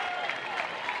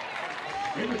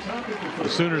 The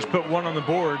Sooners put 1 on the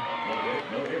board.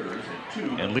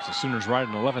 And leads the Sooners ride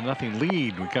an 11-0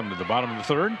 lead. We come to the bottom of the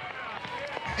third.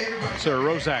 Sarah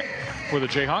Rozak for the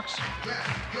Jayhawks.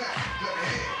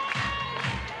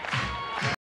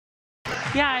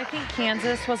 Yeah, I think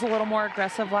Kansas was a little more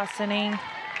aggressive last inning.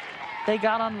 They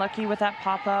got unlucky with that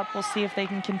pop-up. We'll see if they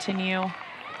can continue.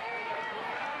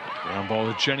 Ground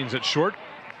ball to Jennings at short.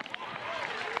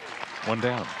 1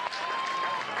 down.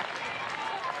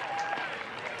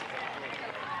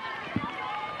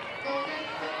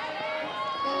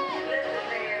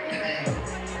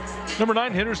 Number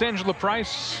 9 hitters Angela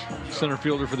Price, center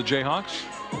fielder for the Jayhawks.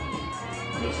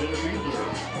 The center fielder,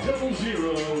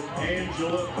 00,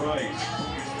 Angela Price.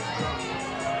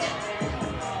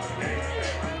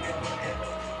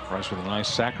 Price with a nice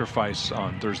sacrifice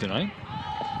on Thursday night.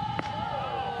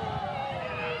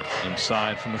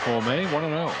 Inside from Nicole May,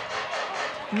 1-0.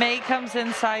 May comes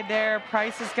inside there.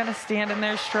 Price is going to stand in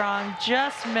there strong.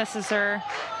 Just misses her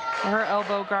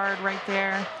elbow guard right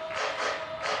there.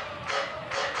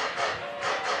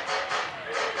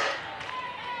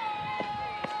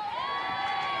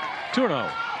 Two and 0.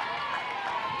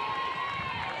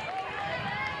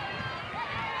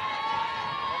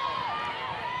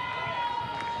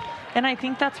 And I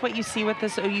think that's what you see with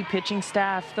this OU pitching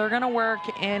staff. They're going to work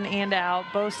in and out,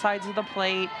 both sides of the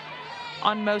plate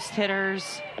on most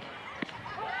hitters.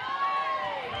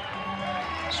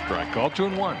 Strike call,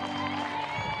 2-1.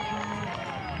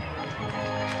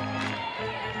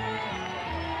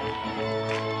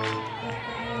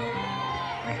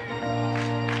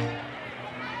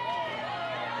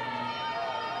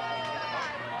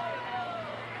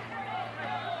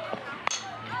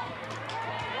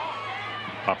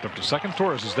 Popped up to second.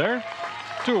 Torres is there.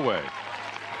 2 away.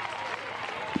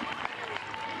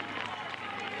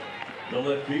 The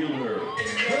left fielder,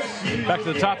 Back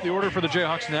to the top of the order for the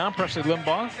Jayhawks now. Presley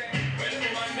Limbaugh.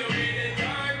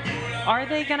 Are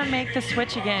they going to make the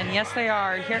switch again? Yes, they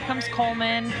are. Here comes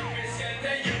Coleman.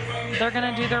 They're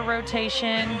going to do their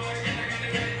rotation.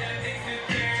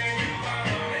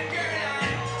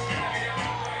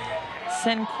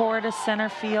 Send Core to center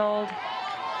field.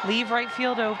 Leave right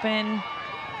field open.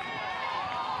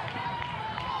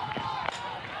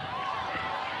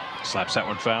 Slaps that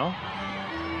one foul.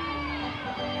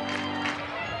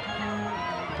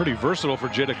 Pretty versatile for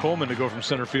Jada Coleman to go from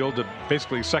center field to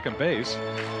basically second base.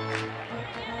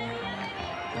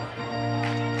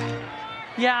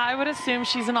 Yeah, I would assume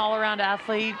she's an all-around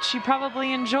athlete. She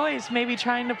probably enjoys maybe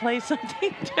trying to play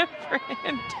something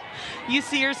different. You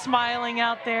see her smiling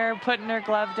out there, putting her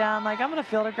glove down like, I'm going to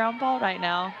field a ground ball right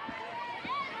now.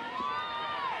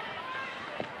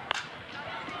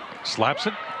 Slaps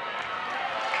it.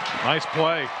 Nice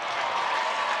play.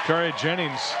 Tiare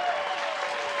Jennings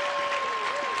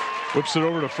whips it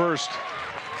over to first.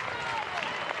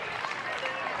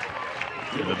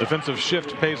 And the defensive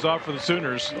shift pays off for the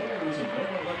Sooners.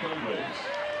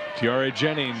 Tiare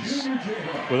Jennings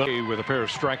with a pair of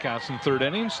strikeouts in the third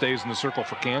inning stays in the circle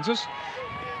for Kansas.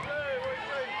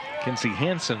 Kinsey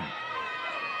Hansen,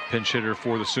 pinch hitter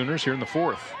for the Sooners here in the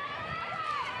fourth.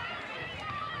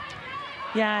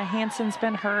 Yeah, Hansen's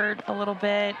been hurt a little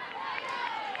bit.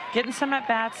 Getting some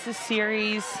at-bats this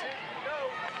series.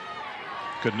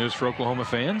 Good news for Oklahoma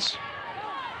fans.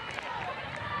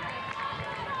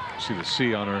 See the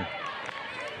C on her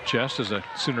chest as a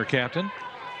Sooner captain.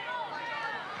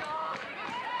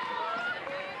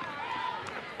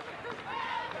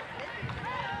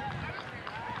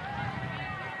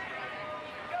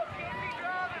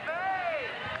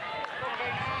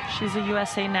 She's a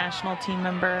USA national team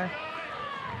member,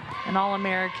 an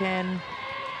All-American.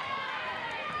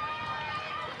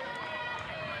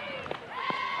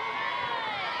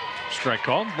 Strike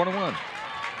called, 1-1.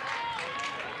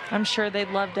 I'm sure they'd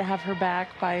love to have her back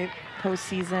by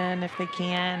postseason if they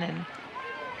can, and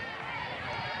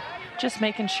just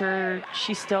making sure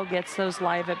she still gets those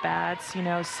live at-bats. You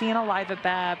know, seeing a live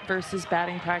at-bat versus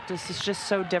batting practice is just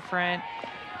so different.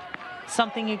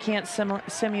 Something you can't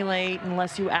simulate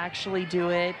unless you actually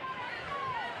do it.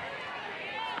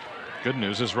 Good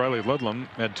news is Riley Ludlam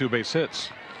had 2 base hits.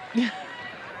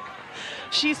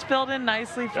 She's filled in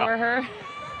nicely for her.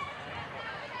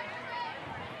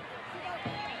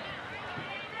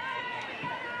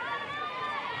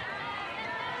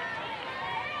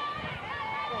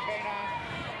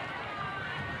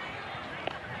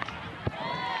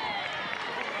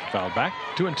 Fouled back,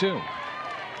 2-2.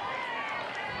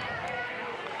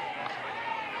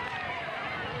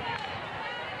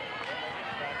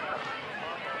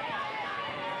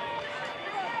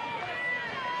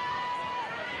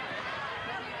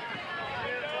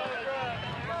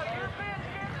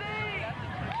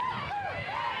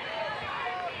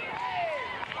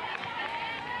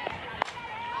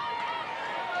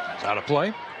 It's out of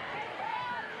play.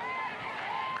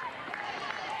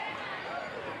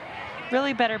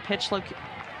 Really better pitch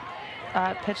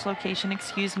location,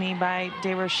 excuse me, by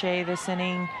DeRoche this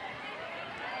inning.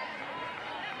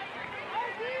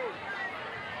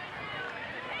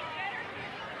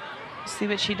 See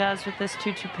what she does with this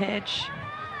 2-2 pitch.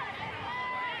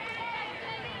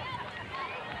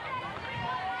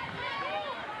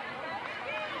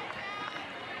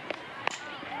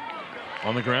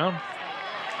 On the ground.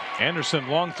 Anderson,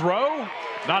 long throw,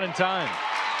 not in time.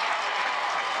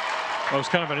 Well, it was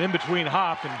kind of an in-between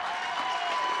hop, and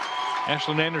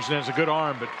Ashlyn Anderson has a good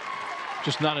arm, but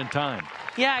just not in time.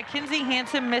 Yeah, Kinsey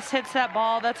Hansen mishits that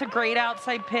ball. That's a great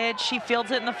outside pitch. She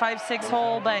fields it in the 5-6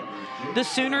 hole, but the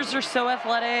Sooners are so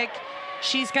athletic.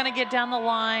 She's going to get down the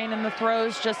line, and the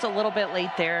throw's just a little bit late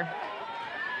there.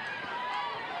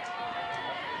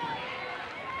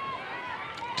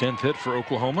 10th hit for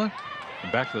Oklahoma.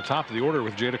 And back to the top of the order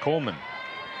with Jada Coleman.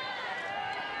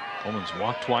 Coleman's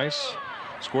walked twice,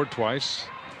 scored twice,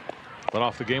 led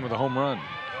off the game with a home run.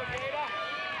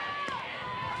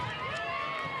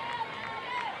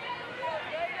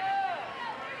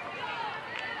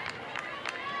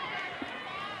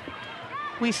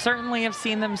 We certainly have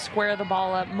seen them square the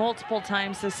ball up multiple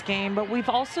times this game, but we've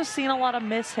also seen a lot of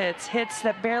mishits, hits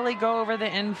that barely go over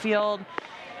the infield,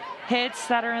 hits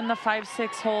that are in the 5-6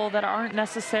 hole that aren't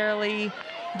necessarily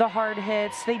the hard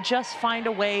hits. They just find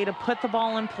a way to put the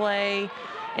ball in play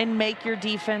and make your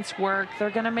defense work.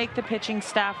 They're going to make the pitching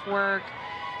staff work.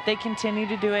 They continue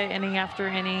to do it inning after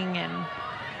inning, and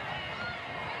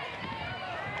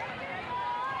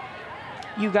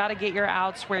you got to get your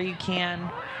outs where you can.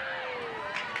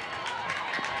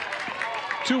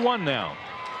 2-1 now.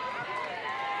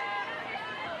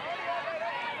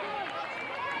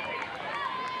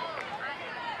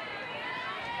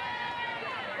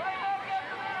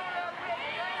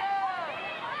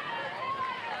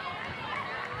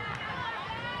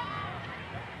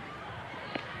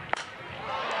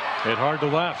 Hit hard to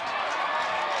left.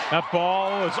 That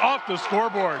ball is off the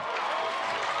scoreboard.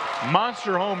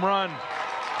 Monster home run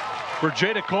for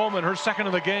Jada Coleman, her second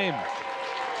of the game.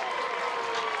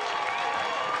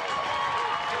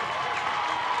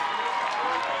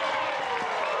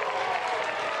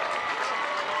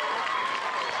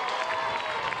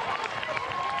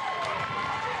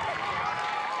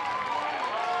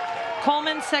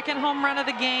 Coleman's second home run of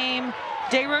the game.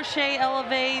 DeRoche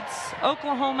elevates.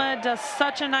 Oklahoma does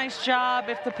such a nice job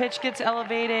if the pitch gets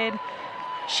elevated.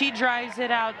 She drives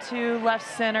it out to left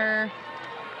center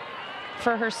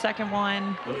for her second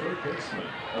one. The third baseman,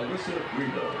 Alyssa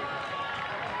Brito.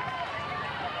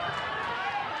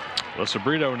 Alyssa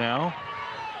Brito now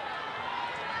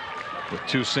with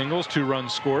 2 singles, 2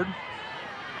 runs scored.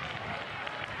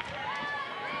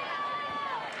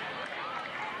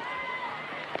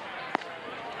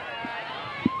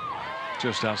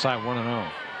 Just outside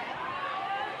 1-0.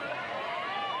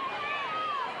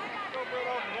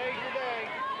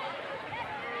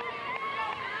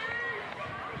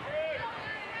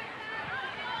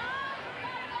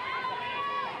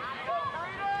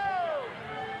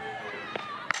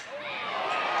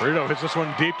 Brito hits this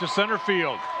one deep to center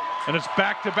field, and it's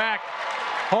back-to-back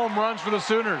home runs for the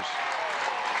Sooners.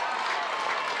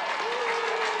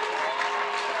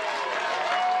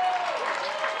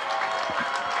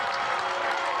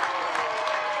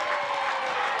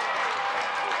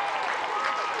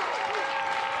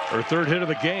 Her third hit of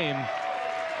the game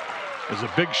is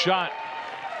a big shot.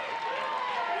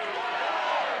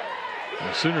 And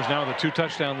the Sooners now with a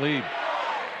 2-touchdown lead.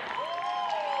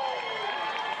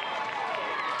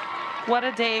 What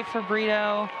a day for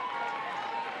Brito.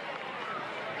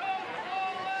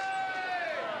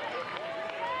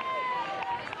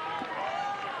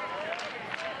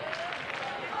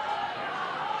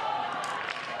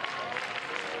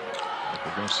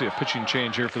 We're going to see a pitching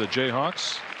change here for the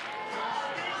Jayhawks.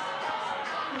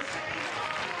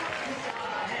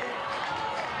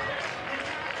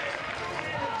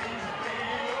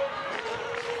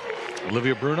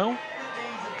 Olivia Bruno.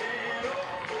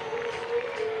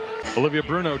 Olivia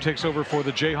Bruno takes over for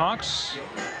the Jayhawks.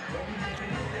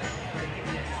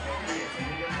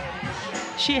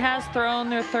 She has thrown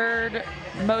their third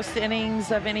most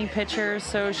innings of any pitcher,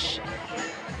 so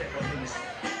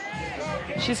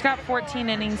she's got 14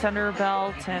 innings under her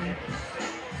belt, and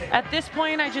at this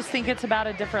point I just think it's about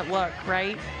a different look,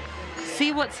 right?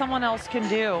 See what someone else can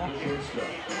do.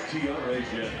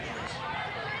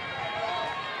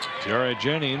 Tiara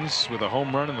Jennings with a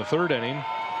home run in the third inning.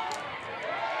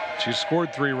 She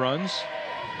scored 3 runs.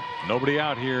 Nobody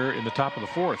out here in the top of the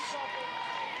fourth.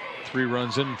 3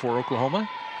 runs in for Oklahoma.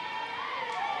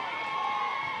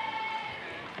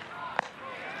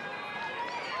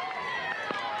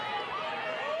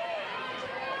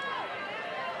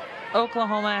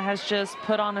 Oklahoma has just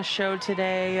put on a show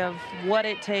today of what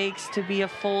it takes to be a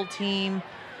full team,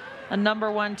 a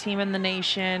 #1 team in the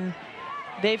nation.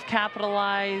 They've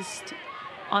capitalized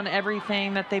on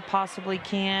everything that they possibly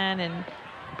can, and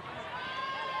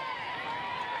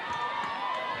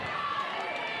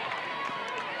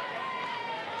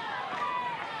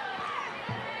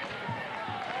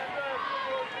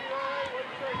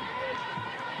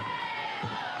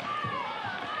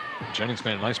Jennings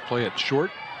made a nice play at short.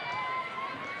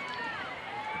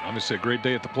 Obviously a great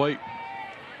day at the plate.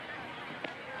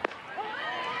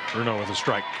 Bruno with a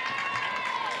strike.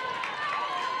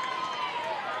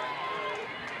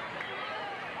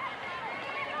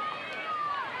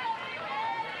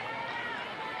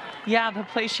 Yeah, the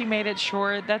play she made it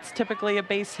short, that's typically a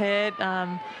base hit.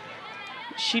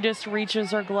 She just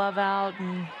reaches her glove out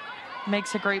and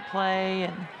makes a great play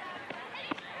and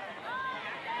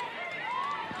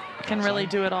can really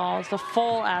do it all. It's a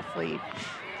full athlete.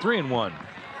 3-1.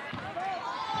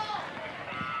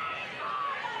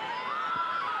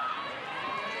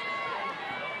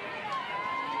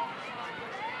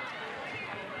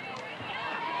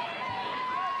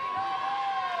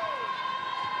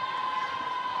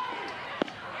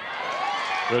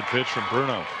 Good pitch from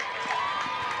Bruno.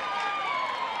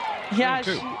 Yeah,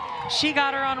 she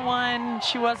got her on one.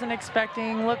 She wasn't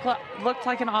expecting. Looked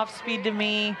like an off speed to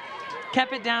me.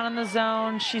 Kept it down in the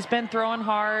zone. She's been throwing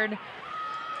hard.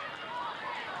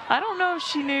 I don't know if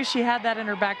she knew she had that in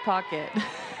her back pocket.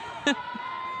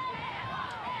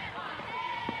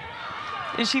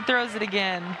 And she throws it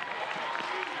again.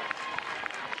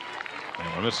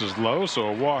 And this is low, so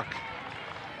a walk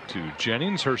to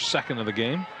Jennings, her second of the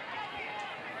game.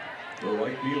 The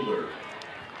right fielder,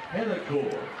 Hannah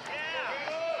Core.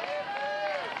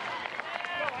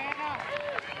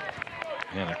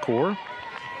 Hannah Core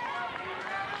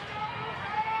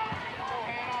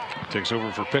takes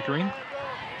over for Pickering.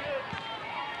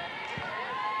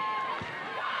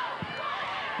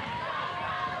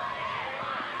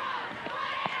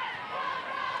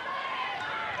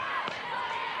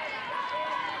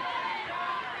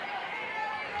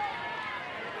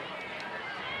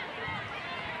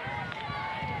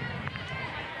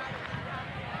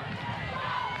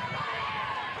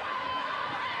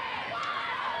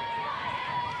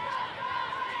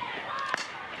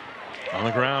 On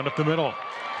the ground up the middle.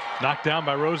 Knocked down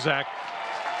by Rozak.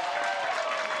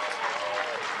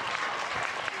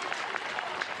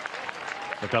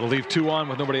 But that'll leave 2 on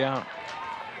with nobody out.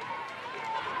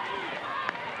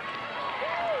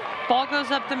 Ball goes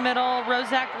up the middle.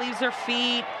 Rozak leaves her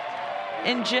feet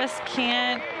and just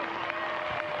can't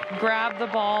grab the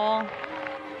ball.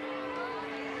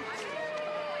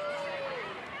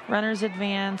 Runners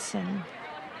advance and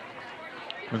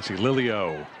Quincy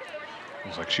Lilio.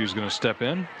 Looks like she's going to step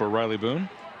in for Riley Boone.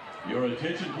 Your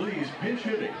attention, please. Pinch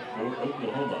hitting for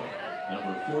Oklahoma,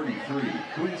 number 43,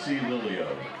 Quincy Lilio.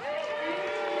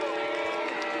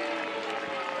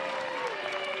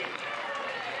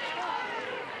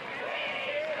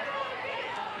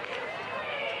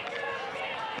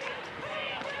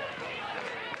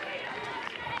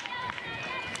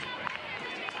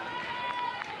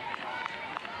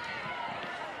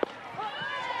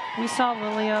 we saw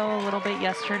Lilio a little bit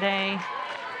yesterday.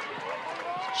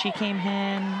 She came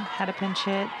in, had a pinch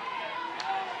hit.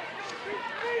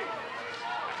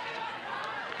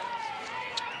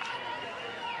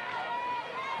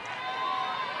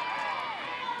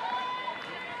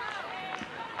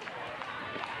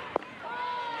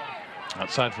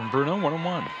 Outside from Bruno,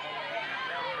 1-1.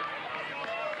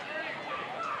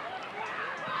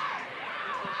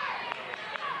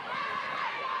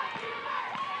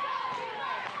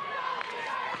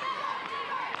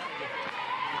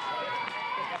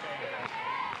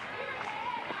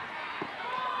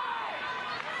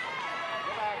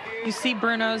 You see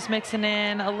Bruno's mixing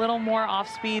in a little more off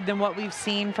speed than what we've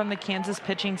seen from the Kansas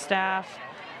pitching staff.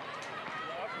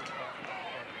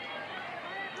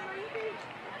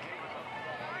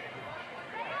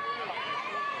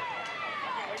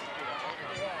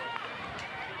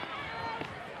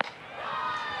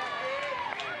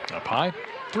 Up high,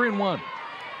 3-1.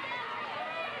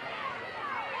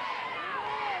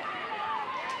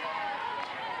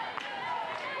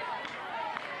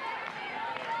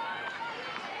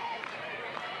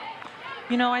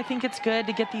 You know, I think it's good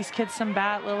to get these kids some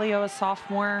bat. Lilio, a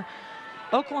sophomore.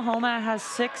 Oklahoma has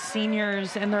 6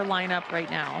 seniors in their lineup right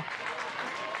now.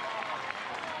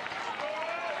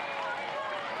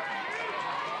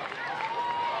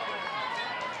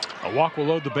 A walk will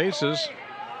load the bases.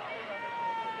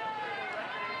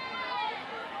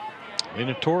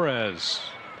 Lena Torres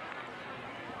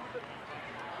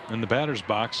in the batter's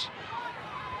box.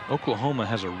 Oklahoma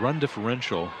has a run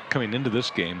differential coming into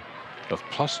this game of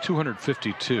plus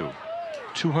 252,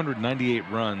 298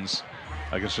 runs,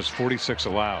 I guess just 46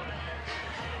 allowed.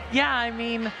 Yeah, I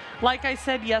mean, like I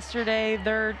said yesterday,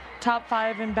 they're top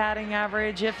 5 in batting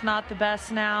average, if not the best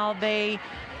now. They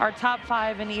are top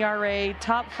 5 in ERA,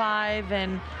 top 5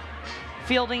 in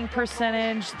fielding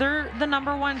percentage. They're the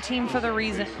 #1 team for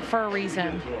a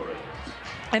reason.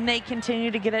 And they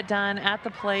continue to get it done at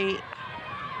the plate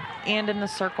and in the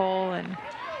circle. And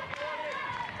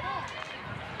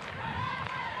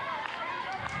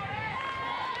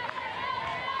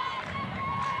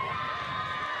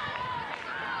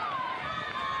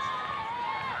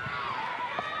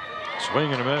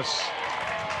Swing and a miss.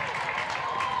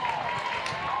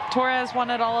 Torres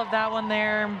wanted all of that one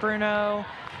there, and Bruno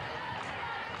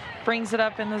brings it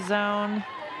up in the zone.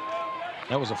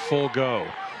 That was a full go.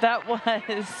 That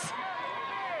was.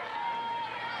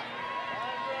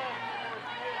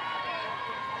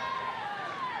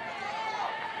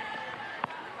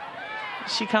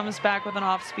 She comes back with an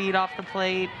off speed off the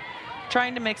plate,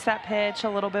 trying to mix that pitch a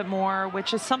little bit more,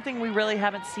 which is something we really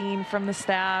haven't seen from the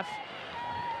staff.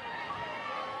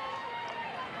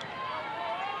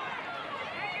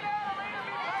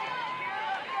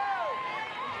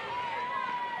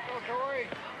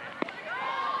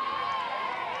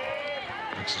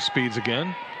 Mix the speeds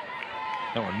again.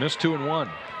 That one missed 2-1.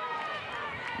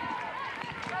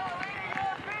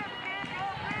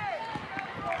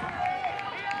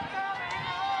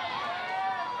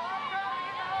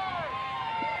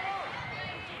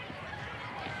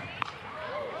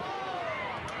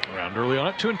 Around early on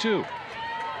it, 2-2.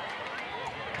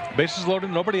 Bases loaded,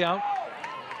 nobody out.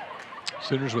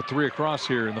 Sooners with 3 across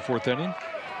here in the 4th inning.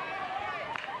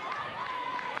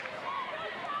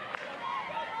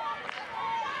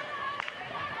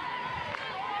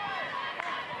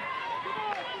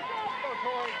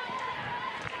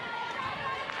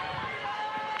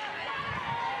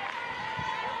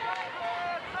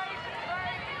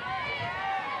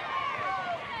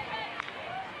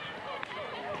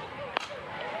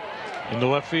 Into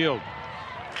left field.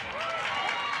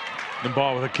 The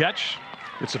ball with a catch.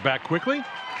 Gets it back quickly.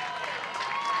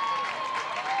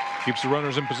 Keeps the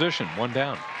runners in position. 1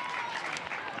 down.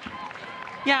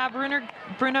 Yeah,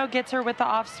 Bruno gets her with the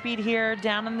off speed here,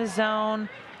 down in the zone,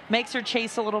 makes her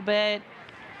chase a little bit.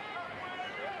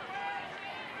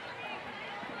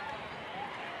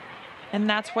 And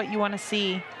that's what you want to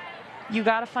see. You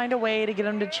got to find a way to get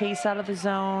them to chase out of the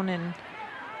zone, and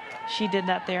she did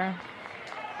that there.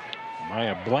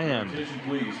 Maya Bland. Attention,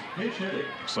 please. Pinch hitting.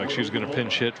 Looks like she's going to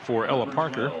pinch hit for Ella Number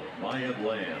Parker. 12, Maya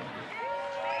Bland.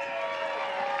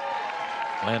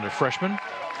 Bland, a freshman.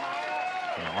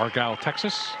 Argyle,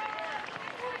 Texas.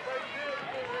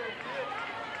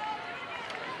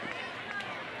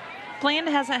 Bland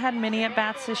hasn't had many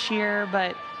at-bats this year,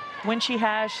 but when she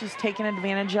has, she's taken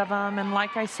advantage of them. And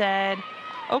like I said,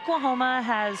 Oklahoma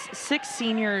has 6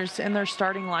 seniors in their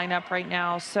starting lineup right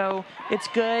now, so it's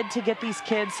good to get these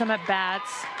kids some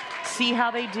at-bats, see how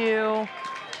they do,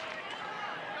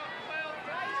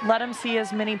 let them see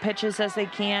as many pitches as they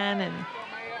can. And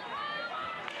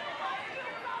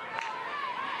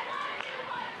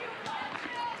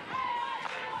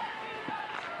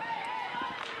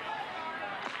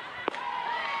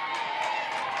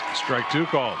Strike 2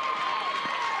 called.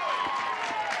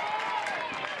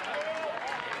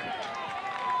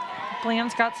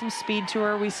 Bland's got some speed to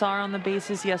her. We saw her on the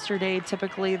bases yesterday,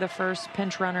 typically the first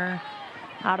pinch runner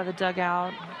out of the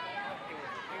dugout.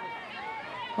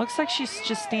 Looks like she's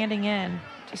just standing in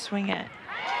to swing it.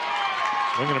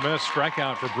 Swing and a miss,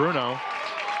 strikeout for Bruno.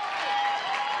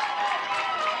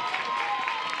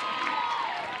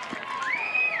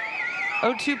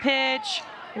 Oh-2 pitch,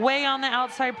 way on the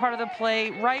outside part of the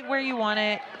plate, right where you want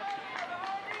it.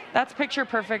 That's picture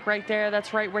perfect right there.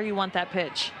 That's right where you want that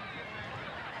pitch.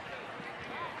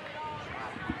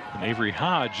 And Avery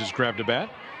Hodge has grabbed a bat.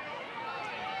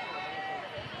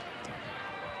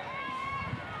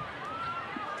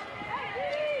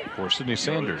 For Sydney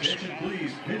Sanders. Attention,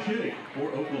 please. Pinch hitting for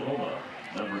Oklahoma.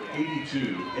 Number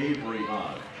 82, Avery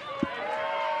Hodge.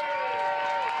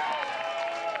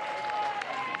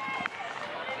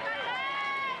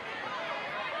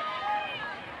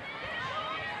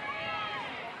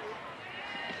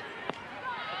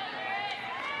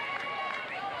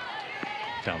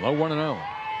 Down low, 1-0.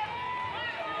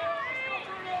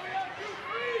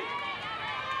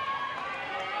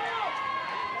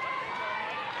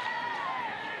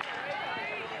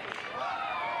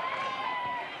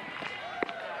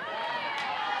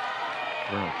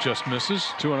 Bruno just misses,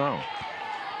 2-0.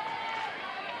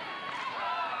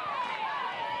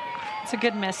 It's a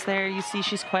good miss there. You see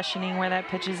she's questioning where that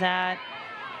pitch is at.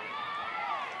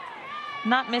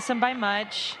 Not missing by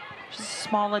much, just a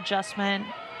small adjustment.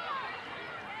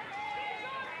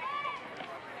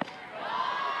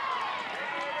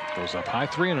 Goes up high,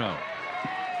 3-0.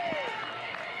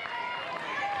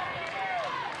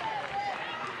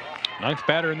 Ninth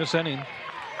batter in this inning.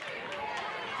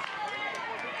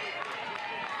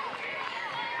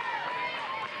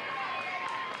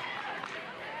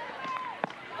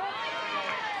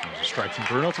 There's a strike from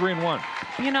Bruno, 3-1.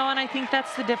 You know, and I think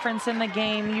that's the difference in the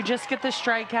game. You just get the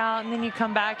strikeout, and then you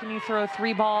come back and you throw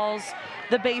 3 balls.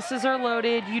 The bases are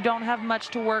loaded. You don't have much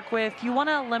to work with. You want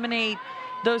to eliminate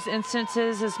those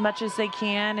instances as much as they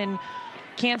can, and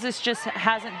Kansas just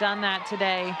hasn't done that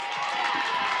today.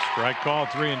 Strike call,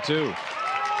 3-2.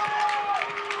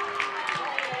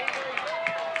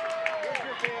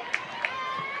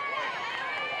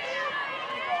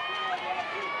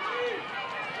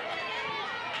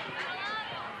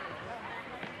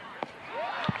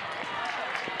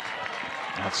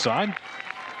 Outside.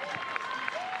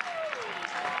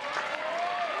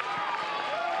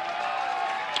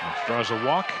 Draws a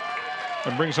walk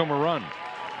and brings home a run.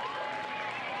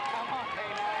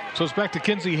 So it's back to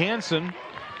Kinzie Hansen,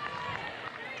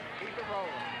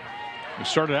 who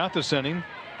started out this inning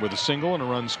with a single and a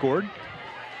run scored.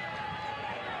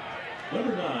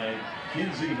 Number 9,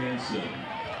 Kinzie Hansen.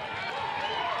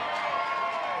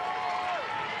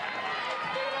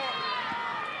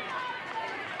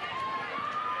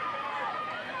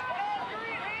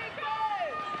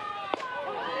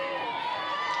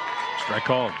 Strike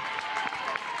called.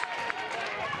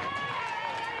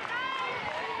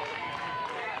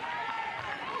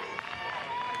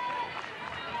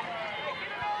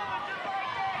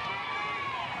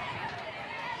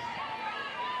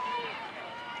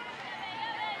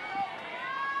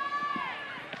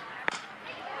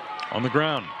 On the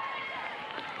ground.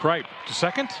 Kripe to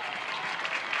second.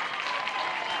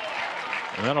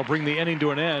 And that'll bring the inning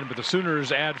to an end, but the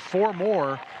Sooners add 4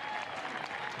 more.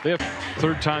 They have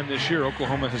third time this year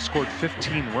Oklahoma has scored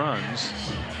 15 runs,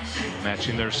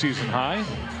 matching their season high.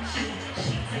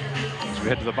 As we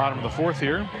head to the bottom of the 4th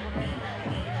here.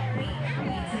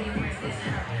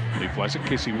 Lee Fleisick,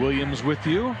 Casey Williams with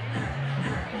you.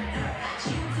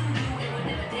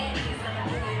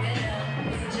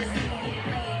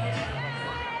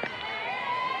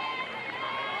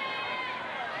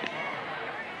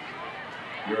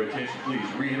 Your attention, please.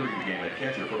 Re-entering the game at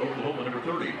catcher for Oklahoma, number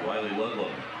 30, Riley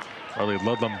Ludlam. Riley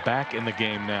Ludlam back in the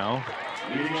game now.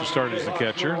 She started as the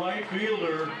catcher. Right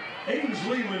fielder,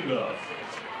 Ainsley Linduff.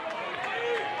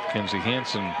 Kinzie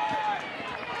Hansen.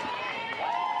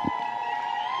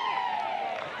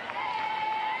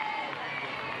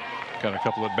 Got a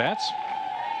couple at bats.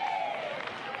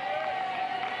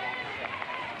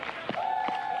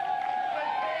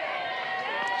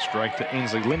 Strike to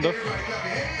Ainsley Linduff,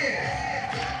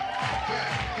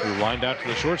 who lined out to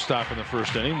the shortstop in the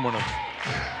first inning. One of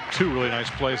 2 really nice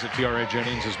plays that T.R.A.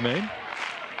 Jennings has made.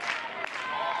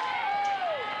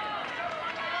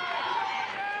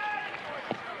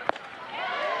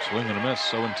 Swing and a miss,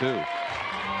 0-2.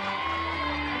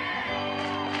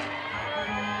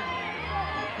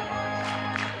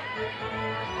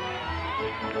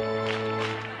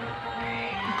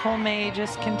 Nicole May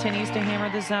just continues to hammer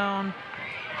the zone.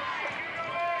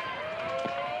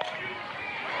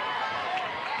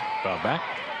 Foul back.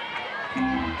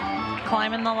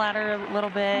 Climbing the ladder a little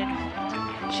bit.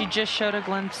 She just showed a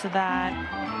glimpse of that.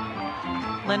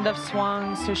 Linduff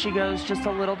swung, so she goes just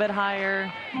a little bit higher.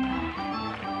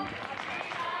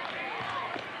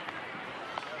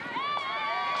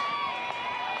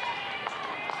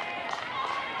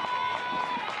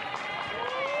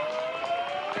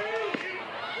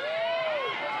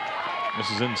 This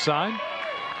is inside.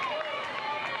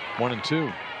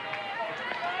 1-2.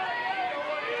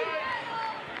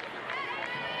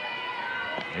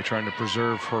 They're trying to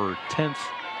preserve her 10th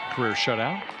career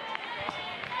shutout.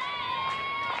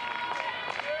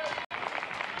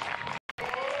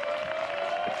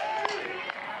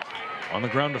 On the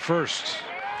ground to first.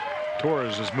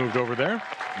 Torres has moved over there,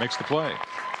 makes the play.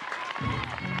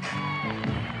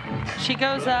 She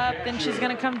goes up, then she's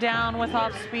going to come down with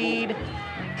off speed.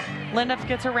 Linduff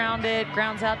gets around it,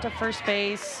 grounds out to first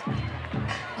base.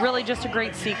 Really just a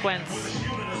great sequence.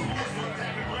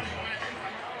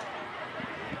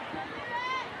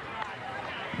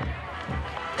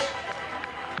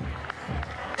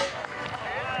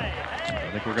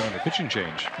 I think we're going to have a pitching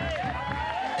change.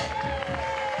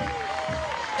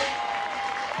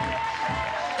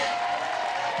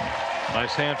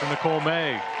 Nice hand from Nicole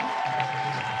May.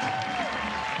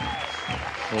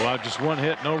 Allowed just 1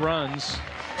 hit, no runs.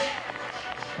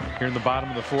 Here in the bottom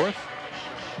of the 4th.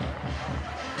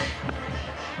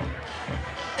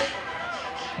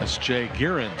 That's Jay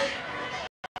Guerin.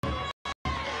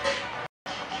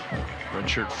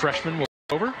 Redshirt freshman will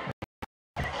over.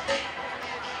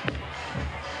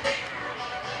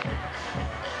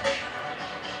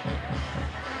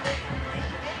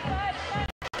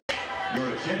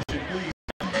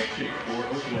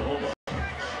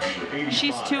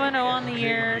 She's 2-0 on the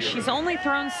year. She's only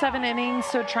thrown 7 innings,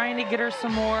 so trying to get her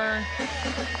some more.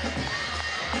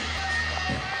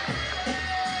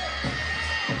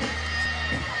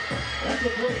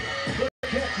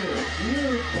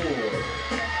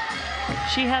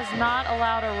 She has not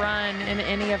allowed a run in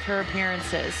any of her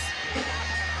appearances.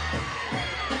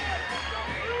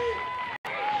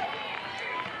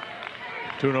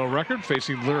 Two-0 record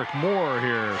facing Lyric Moore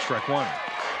here, strike one.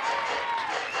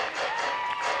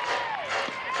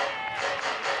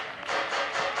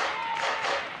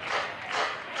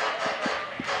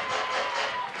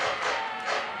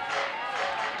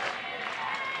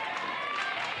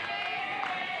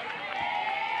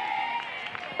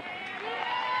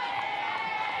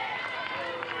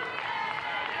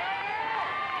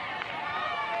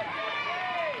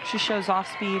 She shows off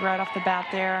speed right off the bat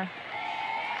there.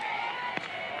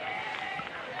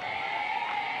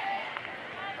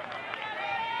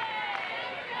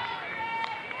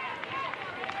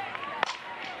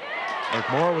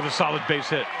 Lyric Moore with a solid base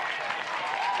hit.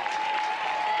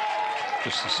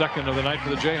 Just the second of the night for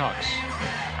the Jayhawks.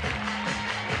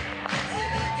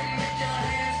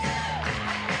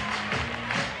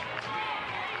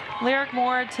 Lyric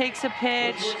Moore takes a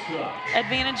pitch,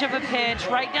 advantage of a pitch,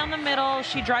 right down the middle.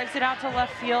 She drives it out to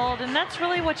left field, and that's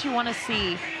really what you want to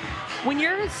see. When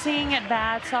you're seeing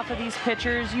at-bats off of these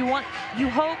pitchers, you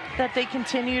hope that they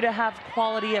continue to have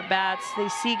quality at-bats. They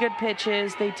see good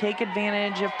pitches, they take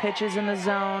advantage of pitches in the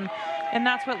zone, and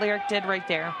that's what Lyric did right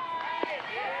there.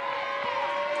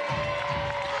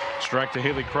 Strike to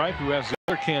Haley Kripe, who has the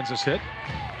other Kansas hit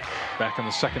back in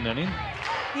the second inning.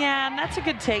 Yeah, and that's a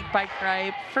good take by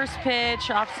Kripe. First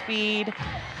pitch, off speed.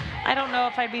 I don't know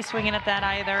if I'd be swinging at that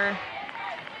either.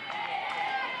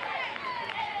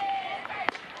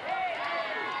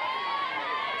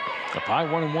 Up high,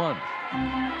 1-1.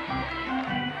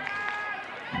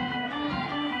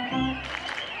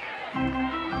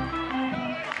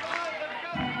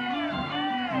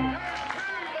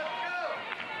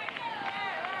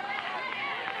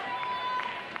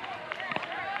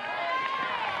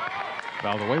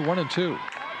 Out of the way, 1-2.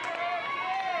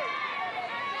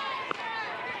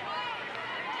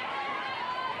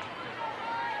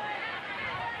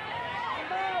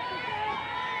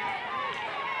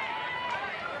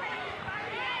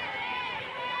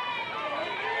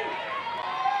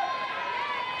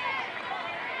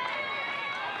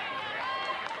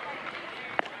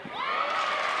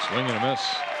 Swing and a miss.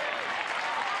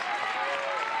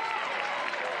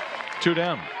 2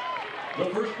 down. The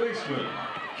first baseman,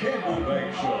 Campbell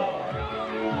Bagshaw.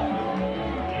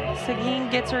 Seguin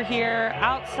gets her here,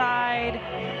 outside,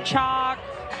 chalk,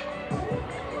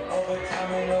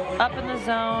 up in the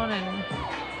zone, and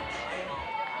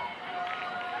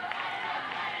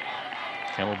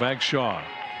Campbell Bagshaw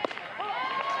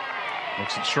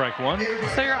looks at strike one.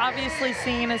 so you're obviously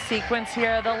seeing a sequence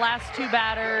here. The last two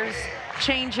batters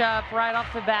change up right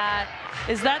off the bat.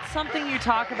 Is that something you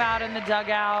talk about in the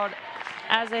dugout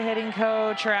as a hitting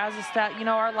coach or as a stat? You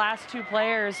know, our last two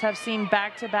players have seen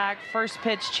back-to-back first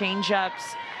pitch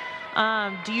change-ups.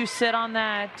 Do you sit on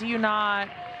that? Do you not?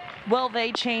 Will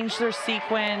they change their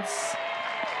sequence?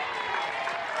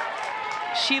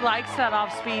 She likes that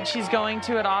off speed. She's going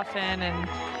to it often, and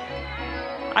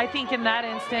I think in that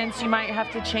instance you might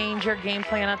have to change your game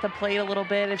plan at the plate a little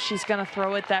bit if she's going to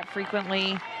throw it that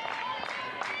frequently.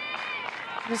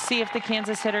 Just see if the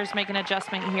Kansas hitters make an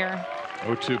adjustment here.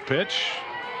 0-2 pitch.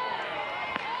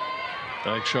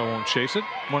 Bagshaw won't chase it.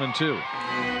 1-2.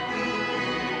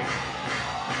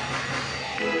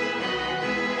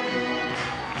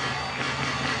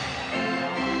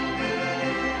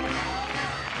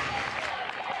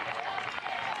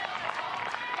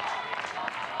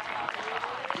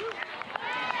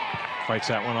 Fights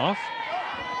that one off.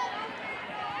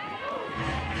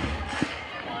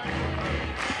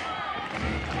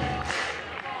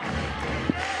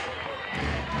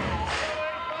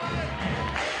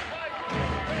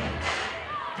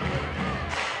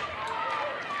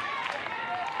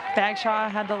 Bagshaw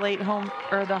had the late home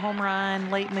run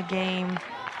late in the game.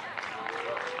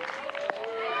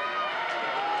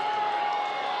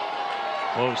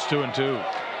 Well, it's 2-2.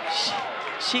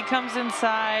 She comes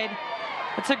inside.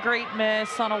 It's a great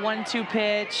miss on a 1-2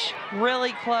 pitch.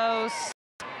 Really close.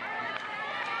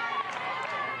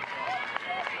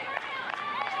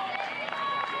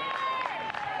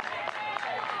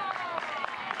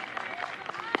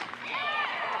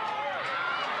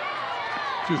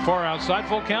 Too far outside,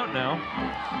 full count now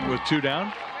with 2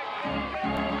 down.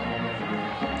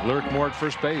 Lyric Moore at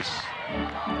first base.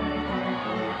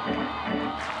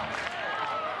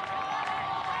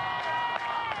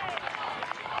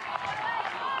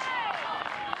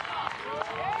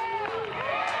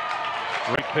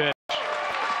 Great pitch.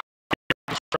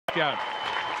 Strikeout.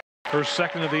 First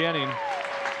second of the inning.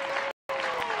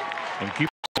 And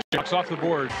keeps the Jayhawks off the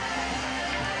board.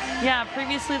 Yeah,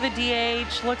 previously the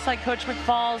DH. Looks like Coach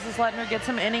McFalls is letting her get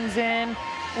some innings in.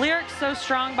 Lyric's so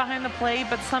strong behind the plate,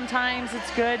 but sometimes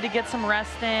it's good to get some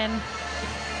rest in.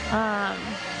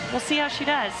 We'll see how she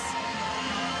does.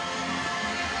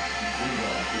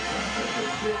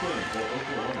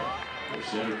 The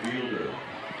center fielder,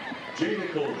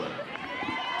 Jada Coleman.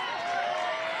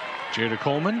 Jada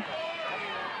Coleman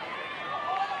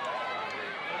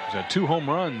has had 2 home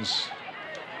runs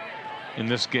in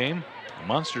this game. A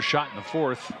monster shot in the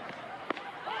 4th.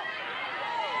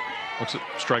 Looks at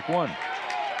strike 1.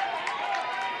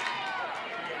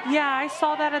 Yeah, I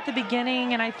saw that at the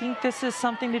beginning, and I think this is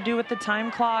something to do with the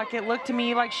time clock. It looked to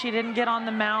me like she didn't get on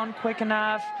the mound quick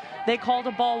enough. They called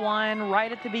a ball 1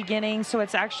 right at the beginning, so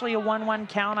it's actually a 1-1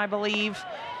 count, I believe.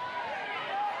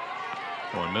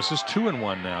 One misses,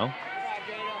 2-1 now.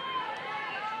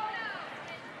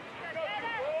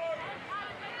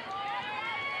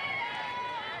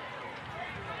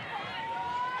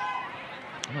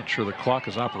 I'm not sure the clock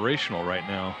is operational right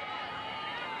now.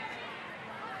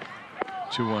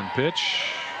 2-1 pitch,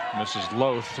 misses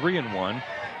low, 3-1.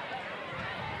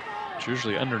 It's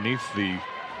usually underneath the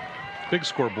big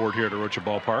scoreboard here at Arocha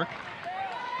Ballpark.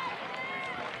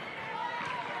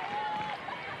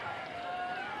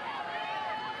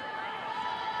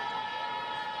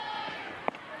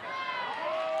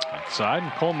 Outside,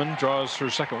 and Coleman draws her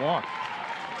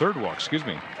third walk, excuse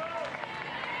me.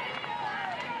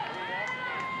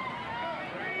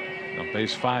 On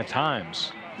base 5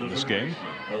 times in this game.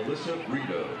 Alyssa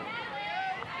Brito.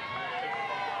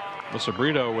 Alyssa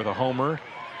Brito with a homer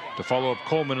to follow up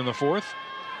Coleman in the 4th.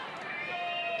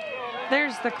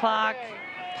 There's the clock,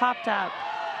 popped up.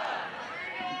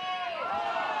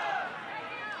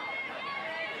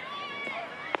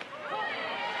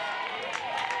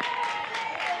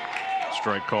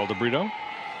 Strike called to Brito.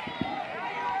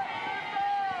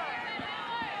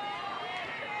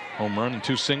 Home run and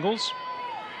 2 singles.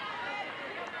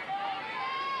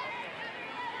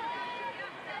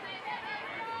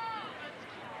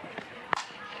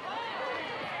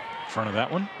 Front of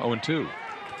that one, 0-2.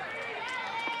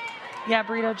 Yeah,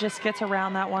 Brito just gets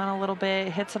around that one a little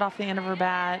bit, hits it off the end of her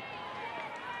bat.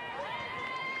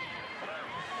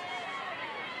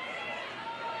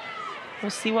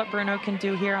 We'll see what Bruno can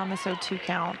do here on this 0-2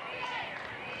 count.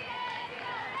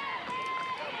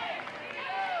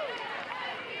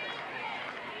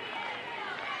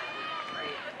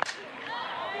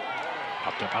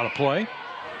 Out of play.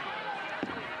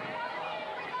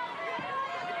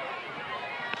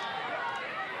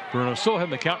 Bruno still had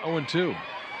the count, 0-2.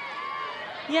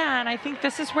 Yeah, and I think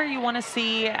this is where you want to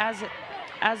see as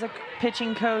a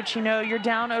pitching coach, you know, you're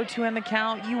down 0-2 in the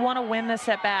count. You want to win this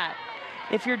at bat.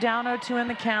 If you're down 0-2 in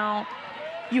the count,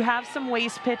 you have some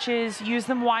waste pitches, use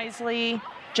them wisely,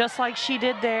 just like she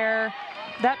did there.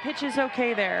 That pitch is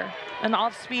okay there. An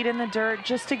off speed in the dirt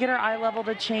just to get her eye level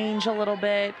to change a little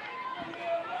bit.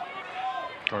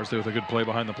 Carsley with a good play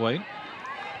behind the plate.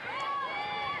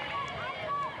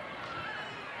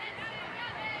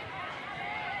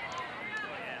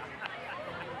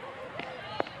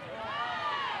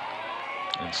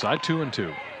 Inside,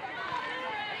 2-2.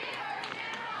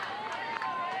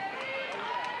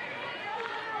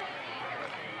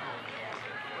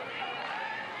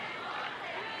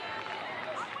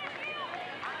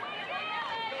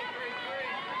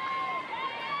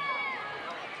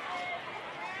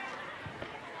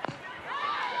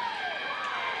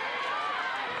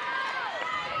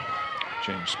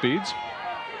 Change speeds.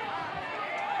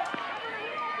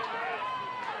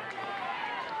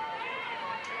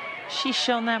 She's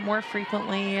shown that more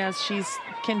frequently as she's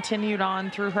continued on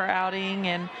through her outing,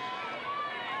 and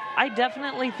I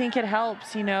definitely think it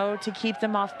helps, you know, to keep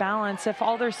them off balance. If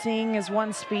all they're seeing is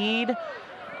one speed,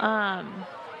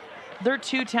 they're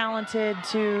too talented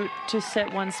to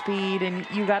sit one speed, and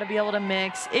you got to be able to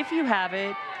mix if you have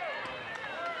it.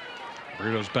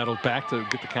 Brito's battled back to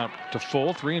get the count to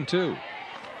full, 3-2.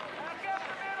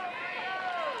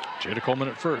 Jada Coleman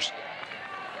at first.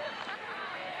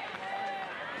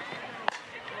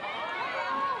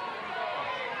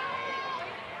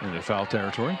 Into foul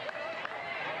territory.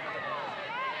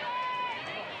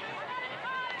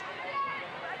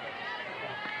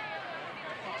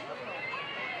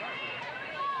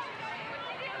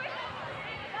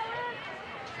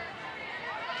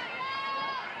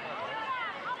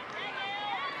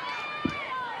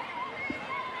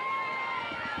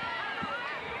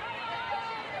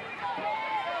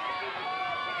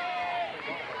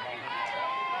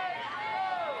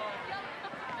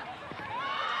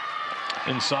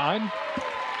 Inside,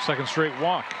 second straight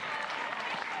walk.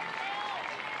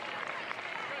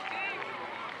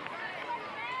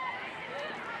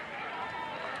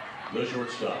 The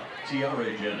shortstop,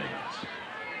 Tiare Jennings.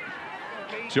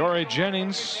 Tiare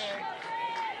Jennings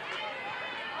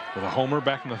with a homer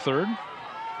back in the third.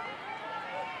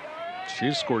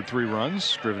 She's scored 3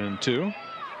 runs, driven in 2.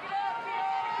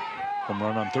 Home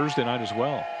run on Thursday night as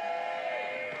well.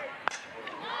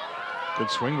 Good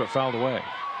swing, but fouled away.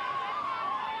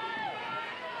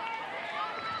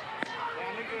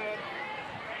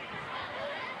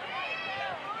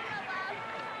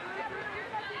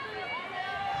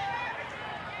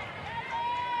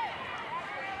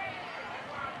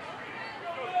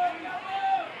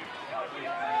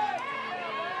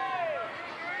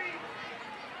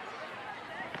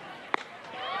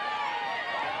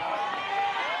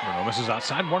 Misses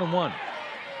outside, 1-1.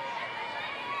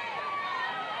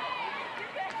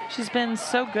 She's been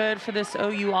so good for this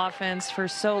OU offense for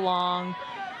so long.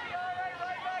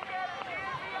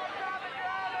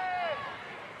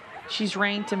 She's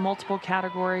ranked in multiple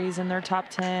categories in their top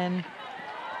 10.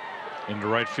 Into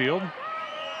right field.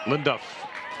 Linduff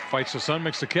fights the sun,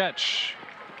 makes the catch.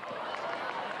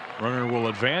 Runner will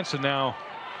advance, and now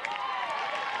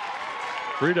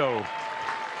Brito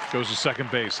goes to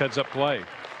second base, heads up play.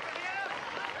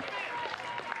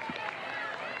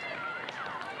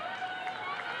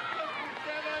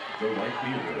 The right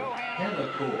fielder,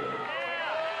 Hannah Core.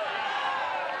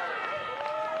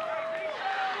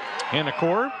 Hannah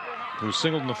Core, who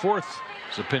singled in the fourth,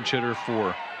 is a pinch hitter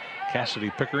for Cassidy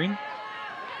Pickering.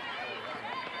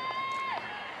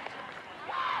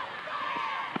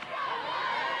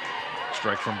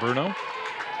 Strike from Bruno.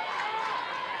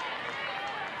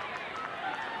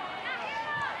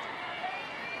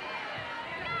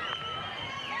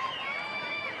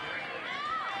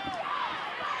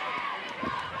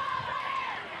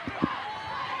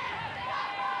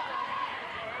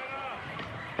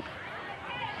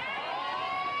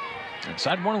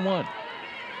 Inside 1-1.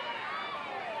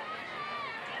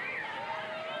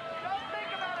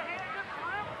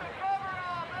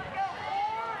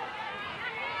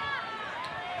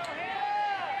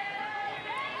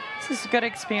 This is a good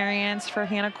experience for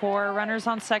Hannah Core. Runners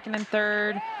on second and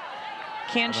third.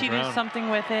 Can she do something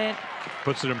with it?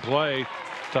 Puts it in play.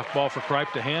 Tough ball for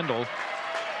Kripe to handle.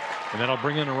 And that'll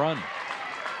bring in a run.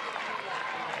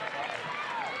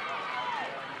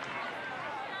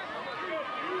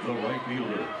 The right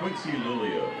fielder, Quincy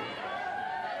Lilio.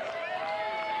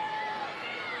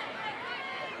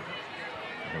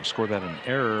 Scored that an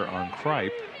error on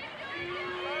Kripe.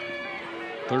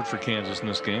 Third for Kansas in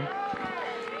this game.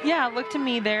 Yeah, it looked to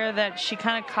me there that she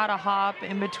kind of caught a hop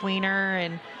in between her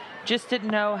and just didn't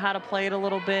know how to play it a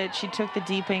little bit. She took the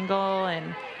deep angle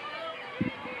and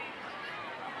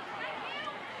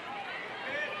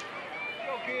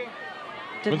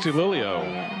Quincy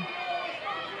Lilio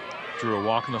drew a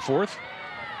walk in the fourth.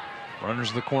 Runners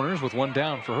in the corners with one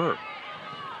down for her.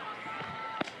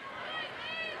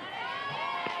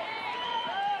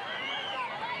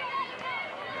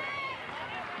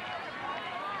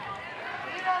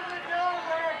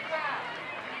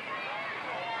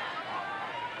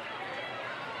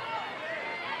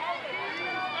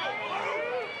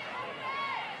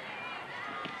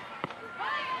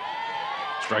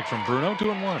 Strike from Bruno,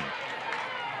 2-1.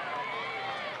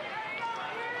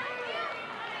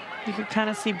 You could kind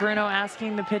of see Bruno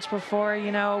asking the pitch before,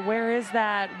 you know, where is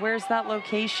that? Where's that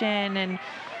location? And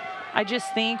I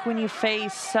just think when you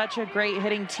face such a great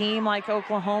hitting team like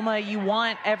Oklahoma, you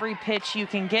want every pitch you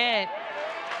can get.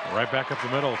 Right back up the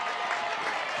middle.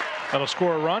 That'll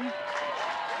score a run.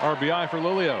 RBI for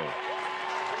Lilio.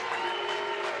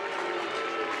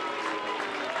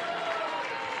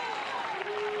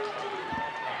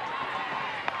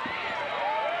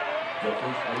 The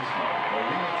first baseman,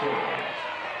 Alina Torres.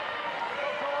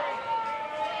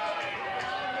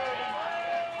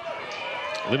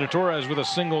 Lina Torres with a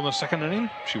single in the second inning.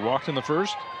 She walked in the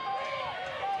first.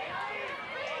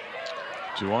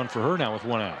 2 on for her now with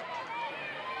 1 out.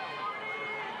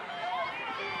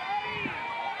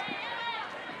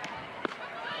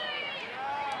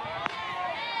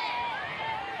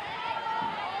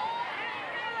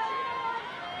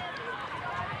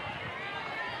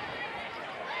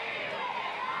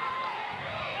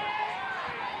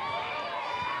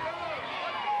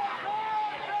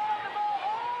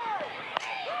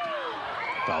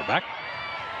 Foul back.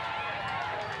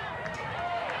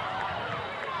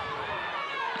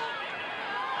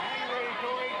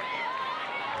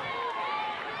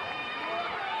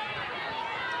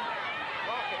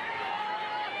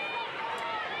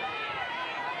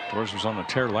 Torres was on a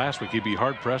tear last week. He'd be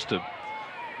hard pressed to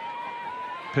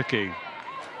pick a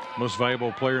most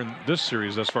valuable player in this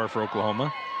series thus far for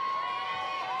Oklahoma.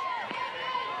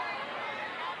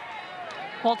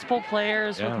 Multiple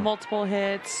players Yeah. with multiple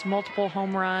hits, multiple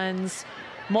home runs,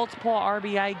 multiple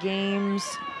RBI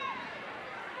games.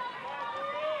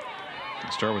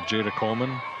 Let's start with Jada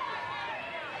Coleman.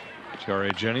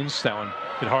 Tiare Jennings, that one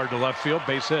hit hard to left field,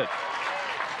 base hit.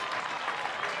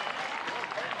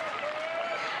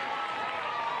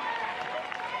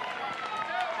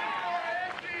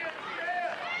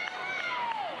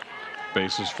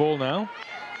 Base is full now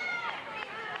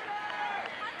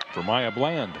for Maya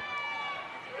Bland.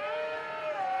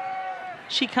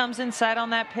 She comes inside on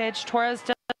that pitch. Torres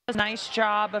does a nice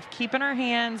job of keeping her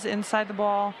hands inside the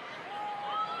ball.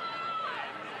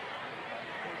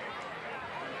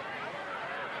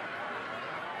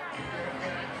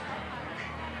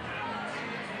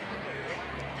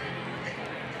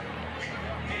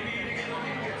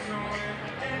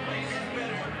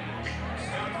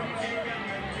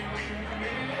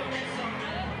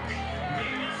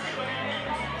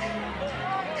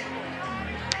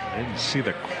 I didn't see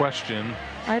the question.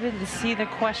 I didn't see the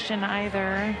question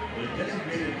either. The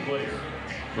designated player.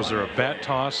 Was there a bat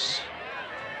toss?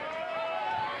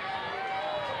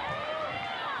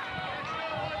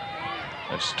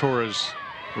 As Torres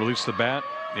released the bat.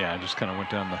 Yeah, just kind of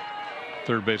went down the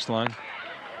third base line.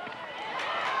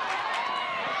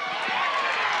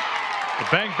 The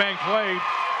bang bang play.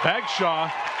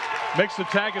 Bagshaw makes the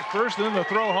tag at first and then the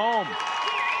throw home.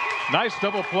 Nice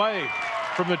double play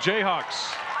from the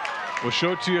Jayhawks. We'll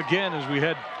show it to you again as we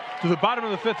head to the bottom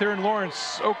of the fifth here in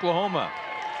Lawrence, Oklahoma,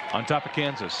 on top of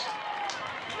Kansas.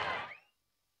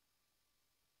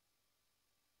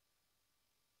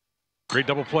 Great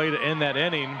double play to end that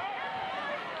inning.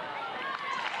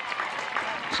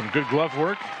 Some good glove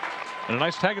work and a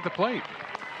nice tag at the plate.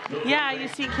 Yeah, you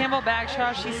see Campbell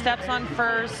Bagshaw. She steps on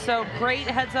first, so great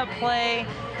heads up play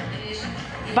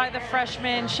by the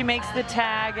freshman. She makes the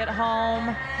tag at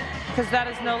home because that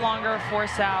is no longer a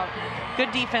force out.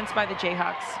 Good defense by the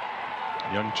Jayhawks.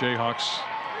 Young Jayhawks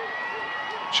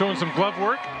showing some glove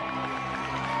work.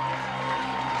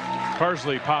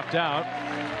 Parsley popped out.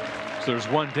 So there's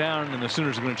one down, and the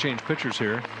Sooners are going to change pitchers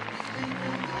here.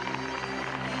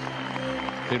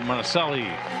 Peyton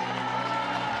Monticelli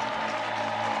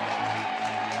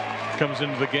comes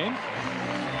into the game.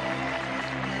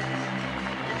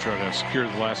 Try to secure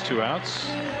the last two outs.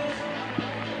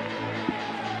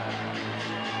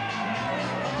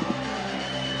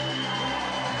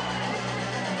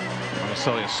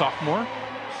 Monticelli, a sophomore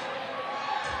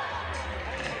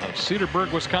out of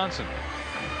Cedarburg, Wisconsin.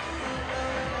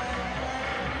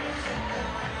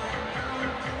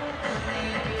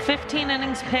 "15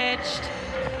 innings pitched,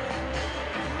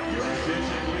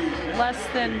 less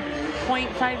than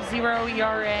 .50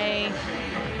 ERA.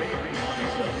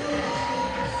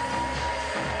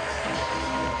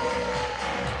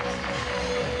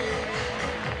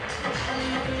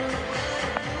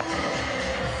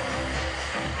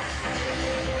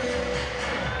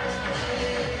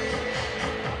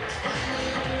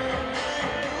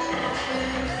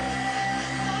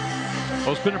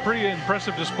 Well, it's been a pretty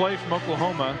impressive display from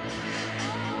Oklahoma.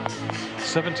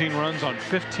 17 runs on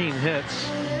 15 hits,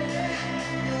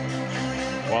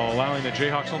 while allowing the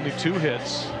Jayhawks only 2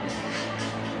 hits.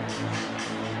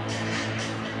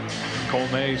 Cole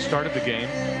May started the game.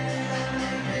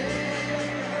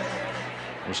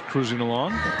 Was cruising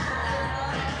along.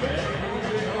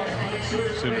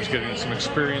 Sooners getting some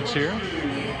experience here.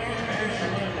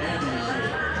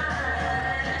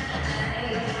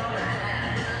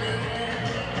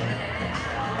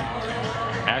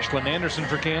 Ashlyn Anderson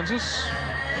for Kansas.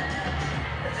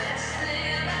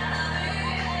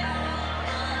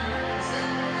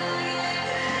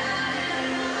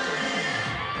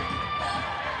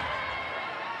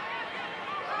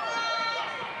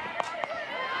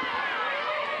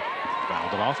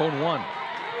 Fouled it off 0-1.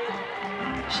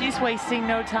 She's wasting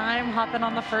no time, hopping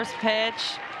on the first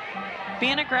pitch,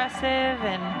 being aggressive,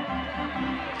 and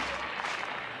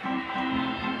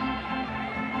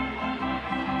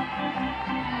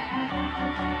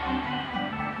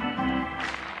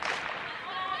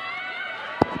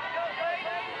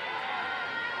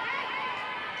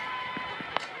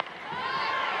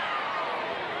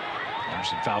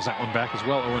Anderson fouls that one back as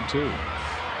well, 0-2.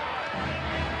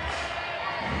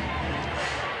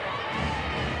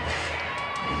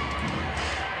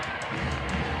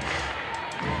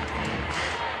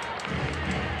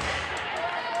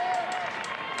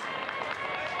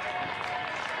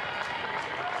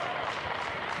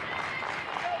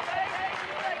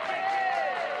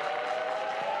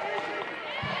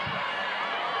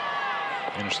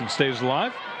 Anderson stays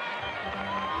alive.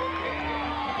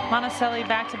 Monticelli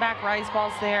back-to-back rise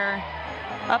balls there,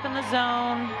 up in the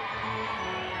zone.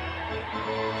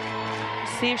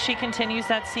 See if she continues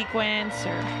that sequence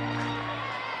or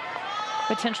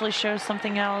potentially shows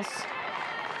something else.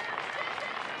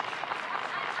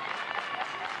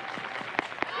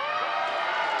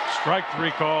 Strike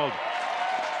 3 called.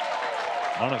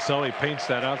 Monticelli paints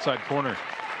that outside corner.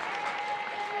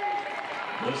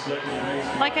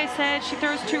 Like I said, she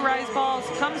throws 2 rise balls,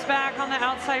 comes back on the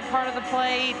outside part of the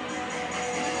plate,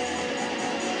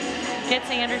 gets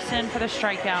Anderson for the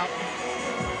strikeout.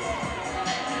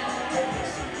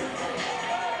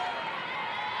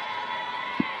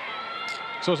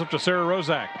 So it's up to Sarah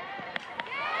Rozak.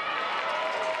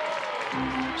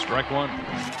 Strike 1.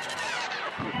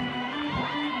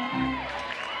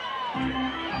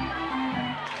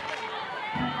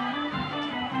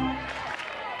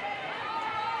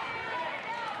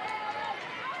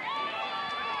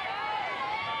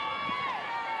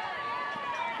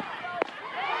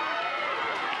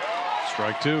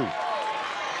 Strike 2.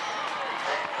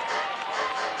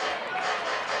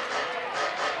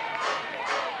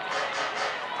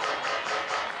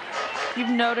 You've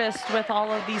noticed with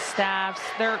all of these staffs,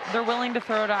 they're willing to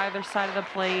throw to either side of the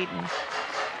plate. And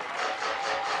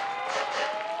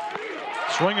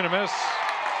swing and a miss.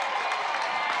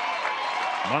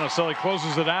 Monticelli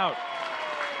closes it out.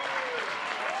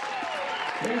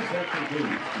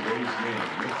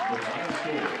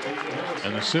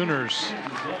 And the Sooners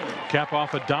cap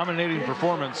off a dominating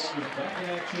performance.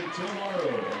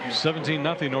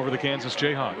 17-0 over the Kansas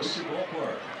Jayhawks.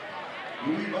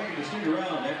 We invite you to stick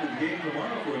around after the game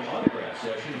tomorrow for an autograph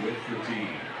session with the team.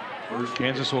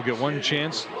 Kansas will get one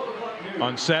chance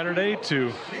on Saturday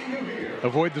to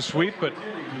avoid the sweep, but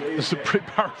this is a pretty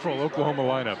powerful Oklahoma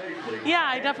lineup. yeah,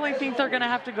 I definitely think they're going to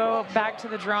have to go back to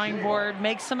the drawing board,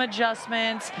 make some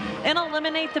adjustments, and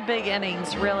eliminate the big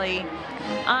innings, really.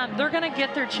 They're going to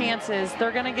get their chances.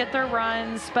 They're going to get their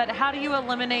runs, but how do you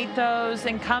eliminate those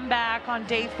and come back on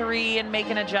day 3 and make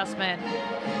an adjustment?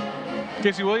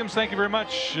 Casey Williams, thank you very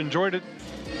much. Enjoyed it.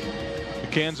 The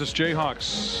Kansas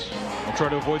Jayhawks will try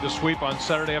to avoid the sweep on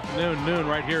Saturday afternoon, noon,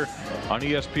 right here on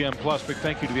ESPN+. Big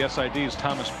thank you to the SIDs,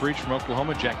 Thomas Breach from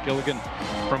Oklahoma, Jack Gilligan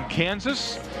from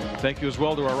Kansas. Thank you as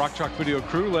well to our Rock Chalk Video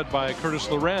crew led by Curtis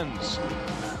Lorenz.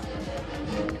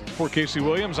 For Casey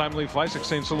Williams, I'm Lee Fleisig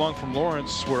saying so long from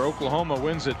Lawrence, where Oklahoma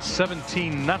wins at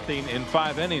 17-0 in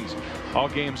 5 innings. All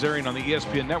games airing on the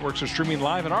ESPN networks are streaming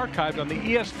live and archived on the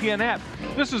ESPN app.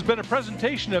 This has been a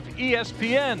presentation of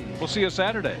ESPN. We'll see you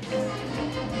Saturday.